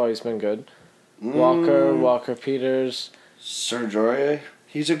backs have always been good. Walker Peters. Serge Aurier.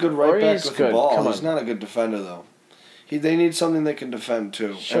 He's a good right back with the ball. He's not a good defender, though. They need something that can defend,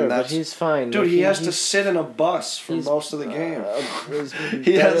 too. Sure, but he's fine. Dude, he has to sit in a bus for most of the game.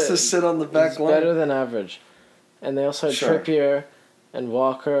 He has to sit on the back line. Better than average. And they also had Trippier and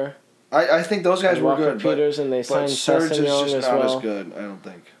Walker. I think those guys were good. Peters, and they signed Serge is just as not well. as good, I don't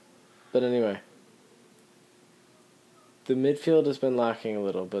think. But anyway. The midfield has been lacking a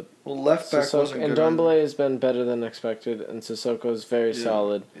little, but left back wasn't good. And Ndombele has been better than expected, and Sissoko is very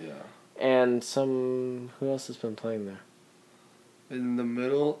solid. Yeah. And who else has been playing there? In the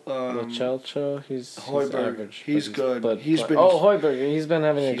middle, Chelcho, he's average. He's good. Højbjerg, he's been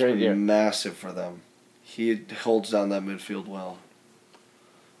having a great year. Massive for them. He holds down that midfield well.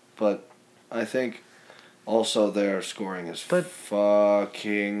 But I think also their scoring is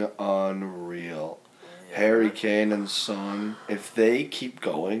fucking unreal. Harry Kane and Son, if they keep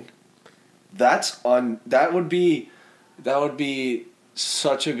going, that would be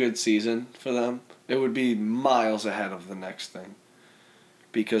such a good season for them. It would be miles ahead of the next thing,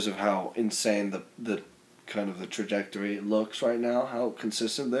 because of how insane the kind of the trajectory looks right now, how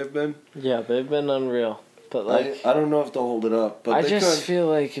consistent they've been. Yeah, they've been unreal. But like, I don't know if they'll hold it up, but I just feel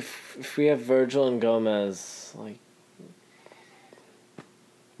like if we have Virgil and Gomez, like,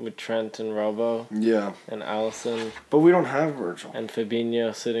 with Trent and Robo. Yeah. And Alisson. But we don't have Virgil. And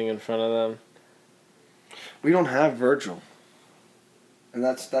Fabinho sitting in front of them. We don't have Virgil. And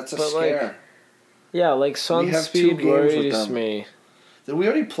that's a scare. Like Son's speed worries me. Did we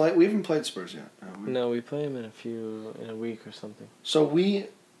already play? We haven't played Spurs yet. No, we play him in a week or something. So I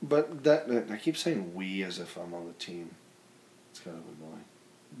keep saying we as if I'm on the team. It's kind of annoying.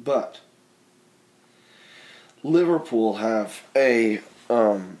 But Liverpool have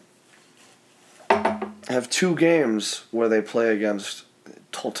have 2 games where they play against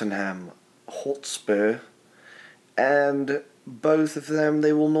Tottenham Hotspur, and both of them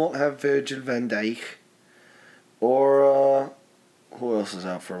they will not have Virgil van Dijk or who else is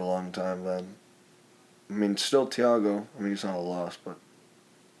out for a long time then? I mean, still Thiago. I mean, he's not a loss, but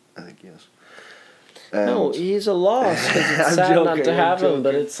I think he is. No, he's a loss because it's sad not to have him,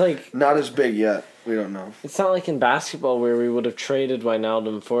 but it's like... Not as big yet. We don't know. It's not like in basketball where we would have traded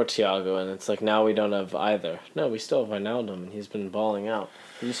Wijnaldum for Thiago, and it's like now we don't have either. No, we still have Wijnaldum, and he's been balling out.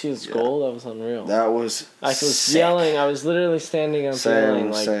 Did you see his goal? That was unreal. That was I was yelling. I was literally standing up yelling,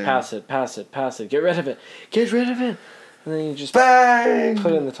 like, pass it, pass it, pass it. Get rid of it. Get rid of it. And then you just bang!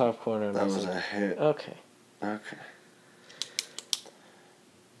 Put it in the top corner. And that was a hit. Okay.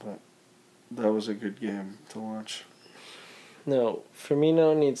 But that was a good game to watch. No,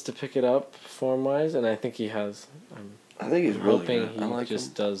 Firmino needs to pick it up form-wise, and I think he has. I think he's really hoping good. He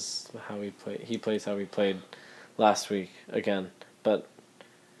just does how he play. He plays how he played last week again. But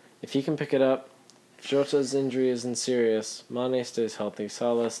if he can pick it up, Jota's injury isn't serious. Mane stays healthy.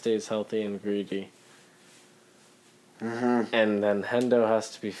 Salah stays healthy and greedy. Mm-hmm. And then Hendo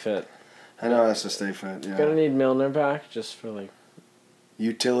has to be fit. Hendo has to stay fit, yeah. Gonna need Milner back just for, like...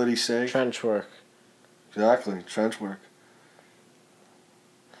 utility sake. Trench work. Exactly, trench work.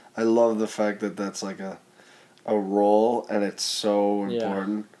 I love the fact that that's like a role and it's so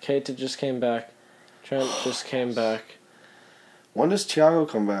important. Yeah. Keita just came back. Trent just came back. When does Thiago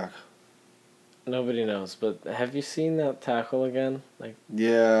come back? Nobody knows, but have you seen that tackle again? Like,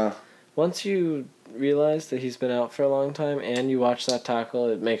 yeah. once you realize that he's been out for a long time and you watch that tackle,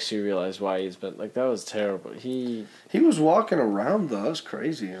 it makes you realize why he's been like that was terrible. He was walking around though. That was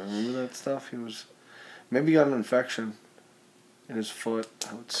crazy. I remember that stuff. He was maybe got an infection in his foot.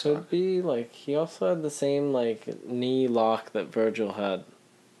 That would suck. Could be like he also had the same like knee lock that Virgil had.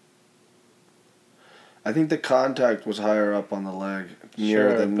 I think the contact was higher up on the leg,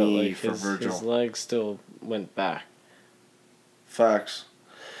 near the knee like for Virgil. His leg still went back. Facts.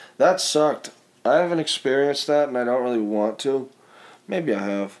 That sucked. I haven't experienced that, and I don't really want to. Maybe I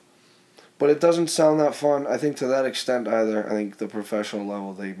have. But it doesn't sound that fun, I think, to that extent either. I think the professional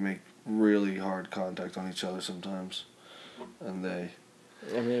level, they make really hard contact on each other sometimes. And they...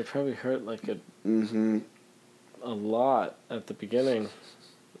 I mean, it probably hurt like Mm-hmm. a lot at the beginning.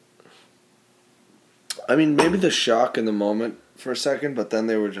 I mean, maybe the shock in the moment for a second, but then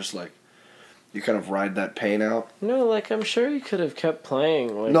they were just like, you kind of ride that pain out. No, like, I'm sure he could have kept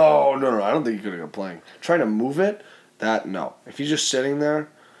playing. Like, No, I don't think he could have kept playing. Trying to move it, no. If he's just sitting there,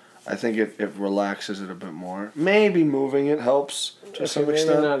 I think it relaxes it a bit more. Maybe moving it helps to some maybe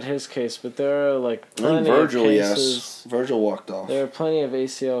extent. not his case, but there are, like, I think plenty Virgil, of cases... yes. Virgil walked off. There are plenty of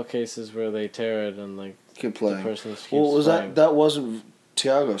ACL cases where they tear it and, like, Keep playing. the person keeps Well, was playing. that wasn't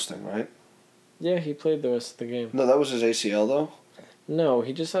Thiago's thing, right? Yeah, he played the rest of the game. No, that was his ACL, though? No,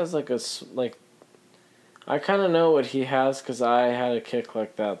 he just has, like, I kind of know what he has because I had a kick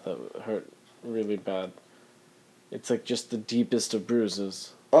like that hurt really bad. It's, like, just the deepest of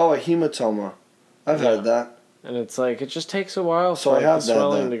bruises. Oh, a hematoma. I've had that. And it's like, it just takes a while So for I have the that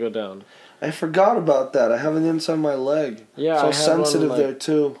swelling then. to go down. I forgot about that. I have it inside my leg. Yeah, so I had sensitive one, like, there,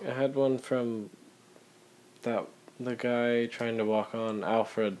 too. I had one from the guy trying to walk on,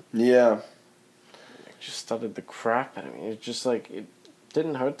 Alfred. Yeah. It just studied the crap out of me. It just, like, it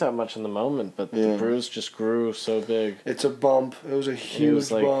didn't hurt that much in the moment, but Yeah. the bruise just grew so big. It's a bump. It was a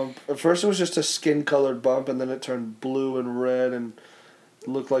huge like- bump. At first it was just a skin-colored bump, and then it turned blue and red and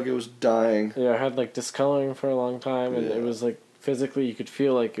looked like it was dying. Yeah, I had, like, discoloring for a long time, and Yeah. it was, like, physically you could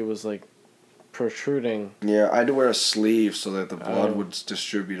feel like it was, like, protruding. Yeah, I had to wear a sleeve so that the blood Oh. would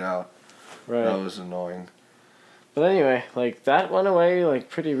distribute out. Right. That was annoying. But anyway, like, that went away, like,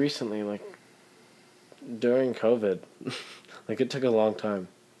 pretty recently, like, during COVID. Like, it took a long time.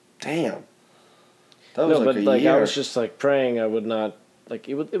 Damn. That was No, like but, a like, year. I was just, like, praying I would not, like,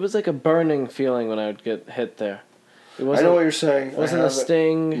 it was like a burning feeling when I would get hit there. It I wasn't, know what you're saying. it wasn't I a have it.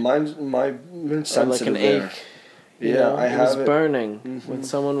 sting Mine's been or, sensitive like, an there. ache. You Yeah, know? I it was have it. burning. Mhm. When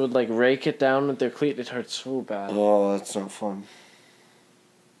someone would, like, rake it down with their cleat, it hurt so bad. Oh, that's not fun.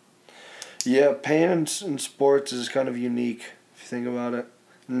 Yeah, pain in sports is kind of unique, if you think about it.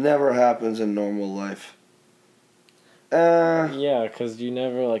 Never happens in normal life. Yeah, because you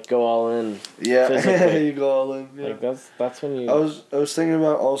never, like, go all in. Yeah, Physically. you go all in. Yeah. Like, that's when you... I was thinking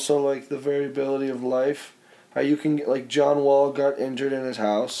about also like the variability of life. How you can get, like, John Wall got injured in his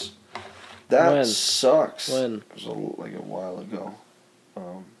house. That When? sucks. When? It was like a while ago.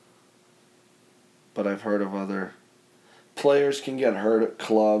 But I've heard of other players can get hurt at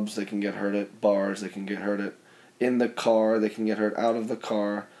clubs. They can get hurt at bars. They can get hurt in the car. They can get hurt out of the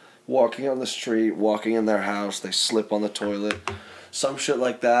car. Walking on the street, walking in their house, they slip on the toilet, some shit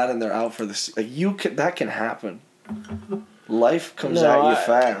like that, and they're out for this. Like that can happen. Life comes at you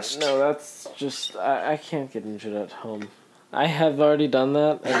fast. No, that's just... I can't get injured at home. I have already done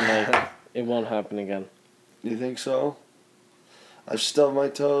that, and, like, it won't happen again. You think so? I've stubbed my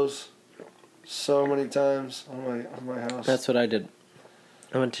toes so many times on my house. That's what I did.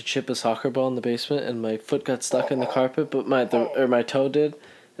 I went to chip a soccer ball in the basement, and my foot got stuck in the carpet, but my toe did,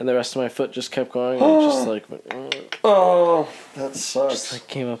 and the rest of my foot just kept going, and it just, like... went, Oh, that sucks. just, like,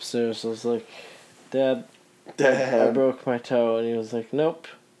 came upstairs. I was like, Dad, I Damn. broke my toe, and he was like, nope.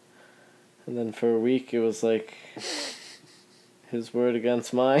 And then for a week, it was like his word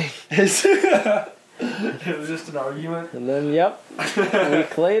against mine. It was just an argument. And then, yep, a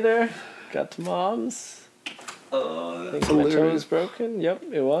week later, got to Mom's. Oh, I that's think my toe was hilarious. broken. Yep,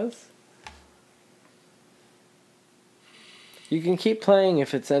 it was. You can keep playing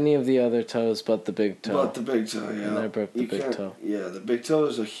if it's any of the other toes but the big toe. But the big toe, yeah. And I broke the You big can't- toe. Yeah, the big toe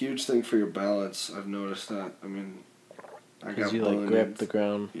is a huge thing for your balance. I've noticed that. I mean, I got Because you, like, bone grip in- the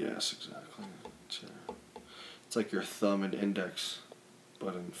ground. Yes, exactly. It's like your thumb and index,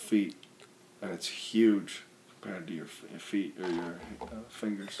 but in feet, and it's huge compared to your feet or your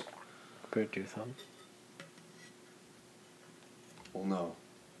fingers. Compared to your thumb. Well, no,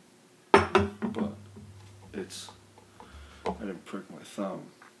 but it's. I didn't prick my thumb,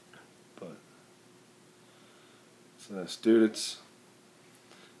 but it's this, dude. It's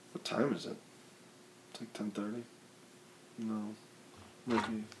what time is it? It's like 10:30. No,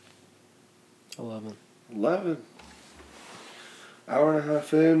 maybe 11. 11. Hour and a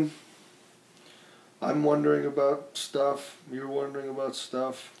half in. I'm wondering about stuff. You're wondering about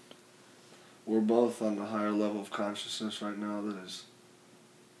stuff. We're both on a higher level of consciousness right now that is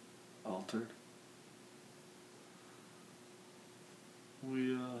altered.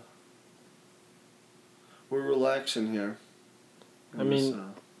 We're relaxing here. I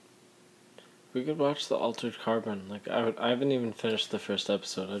mean, we could watch the Altered Carbon. Like I haven't even finished the first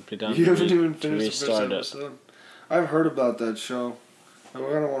episode. I'd be down. You haven't even to finished the restart first episode. I've heard about that show.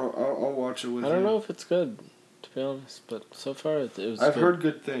 I'll watch it with you. I don't know if it's good, to be honest, but so far it was. I've good. heard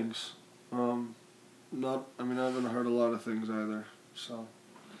good things. I haven't heard a lot of things either. So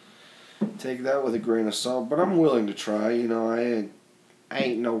take that with a grain of salt. But I'm willing to try. You know, I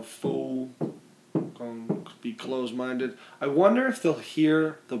ain't no fool. Gonna be closed-minded. I wonder if they'll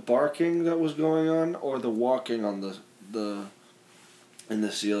hear the barking that was going on or the walking on in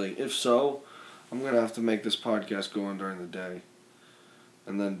the ceiling. If so, I'm gonna have to make this podcast go on during the day,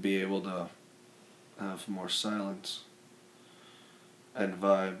 and then be able to have more silence and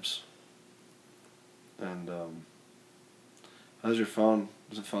vibes. And how's your phone?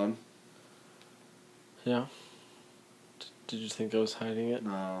 Is it fun? Yeah. Did you think I was hiding it?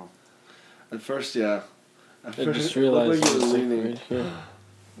 No. At first, yeah. At I first, just it looked realized like you it were was leaning. right here.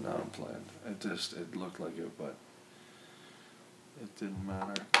 No, I'm playing. It looked like it, but it didn't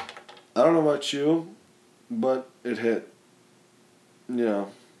matter. I don't know about you, but it hit. Yeah.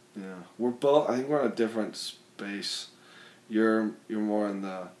 We're both. I think we're in a different space. You're more in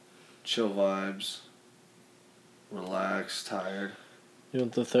the chill vibes. Relaxed, tired. You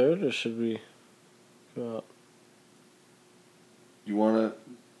want the third, or should we go out? You wanna?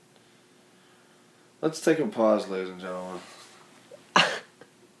 Let's take a pause, ladies and gentlemen.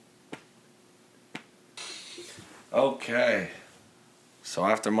 Okay. So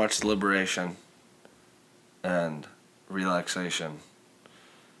after much deliberation and relaxation,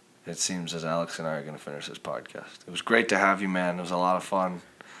 it seems as Alex and I are going to finish this podcast. It was great to have you, man. It was a lot of fun.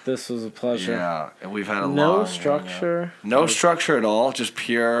 This was a pleasure. Yeah, and we've had a No long structure. No structure at all, just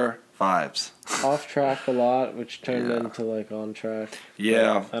pure vibes. Off track a lot, which turned Yeah. into like on track.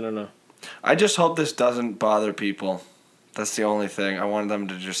 Yeah. I don't know. I just hope this doesn't bother people. That's the only thing. I want them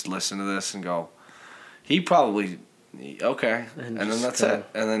to just listen to this and go, okay. And then just that's go. it.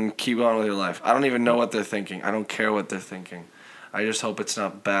 And then keep on with your life. I don't even know what they're thinking. I don't care what they're thinking. I just hope it's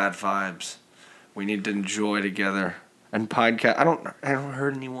not bad vibes. We need to enjoy together. And podcast, I don't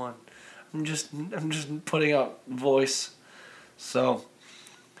hurt anyone. I'm just putting out voice. So,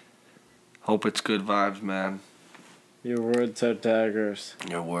 hope it's good vibes, man. Your words are daggers.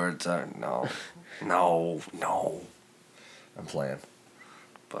 Your words are no. I'm playing.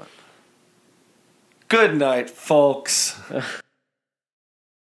 But good night, folks.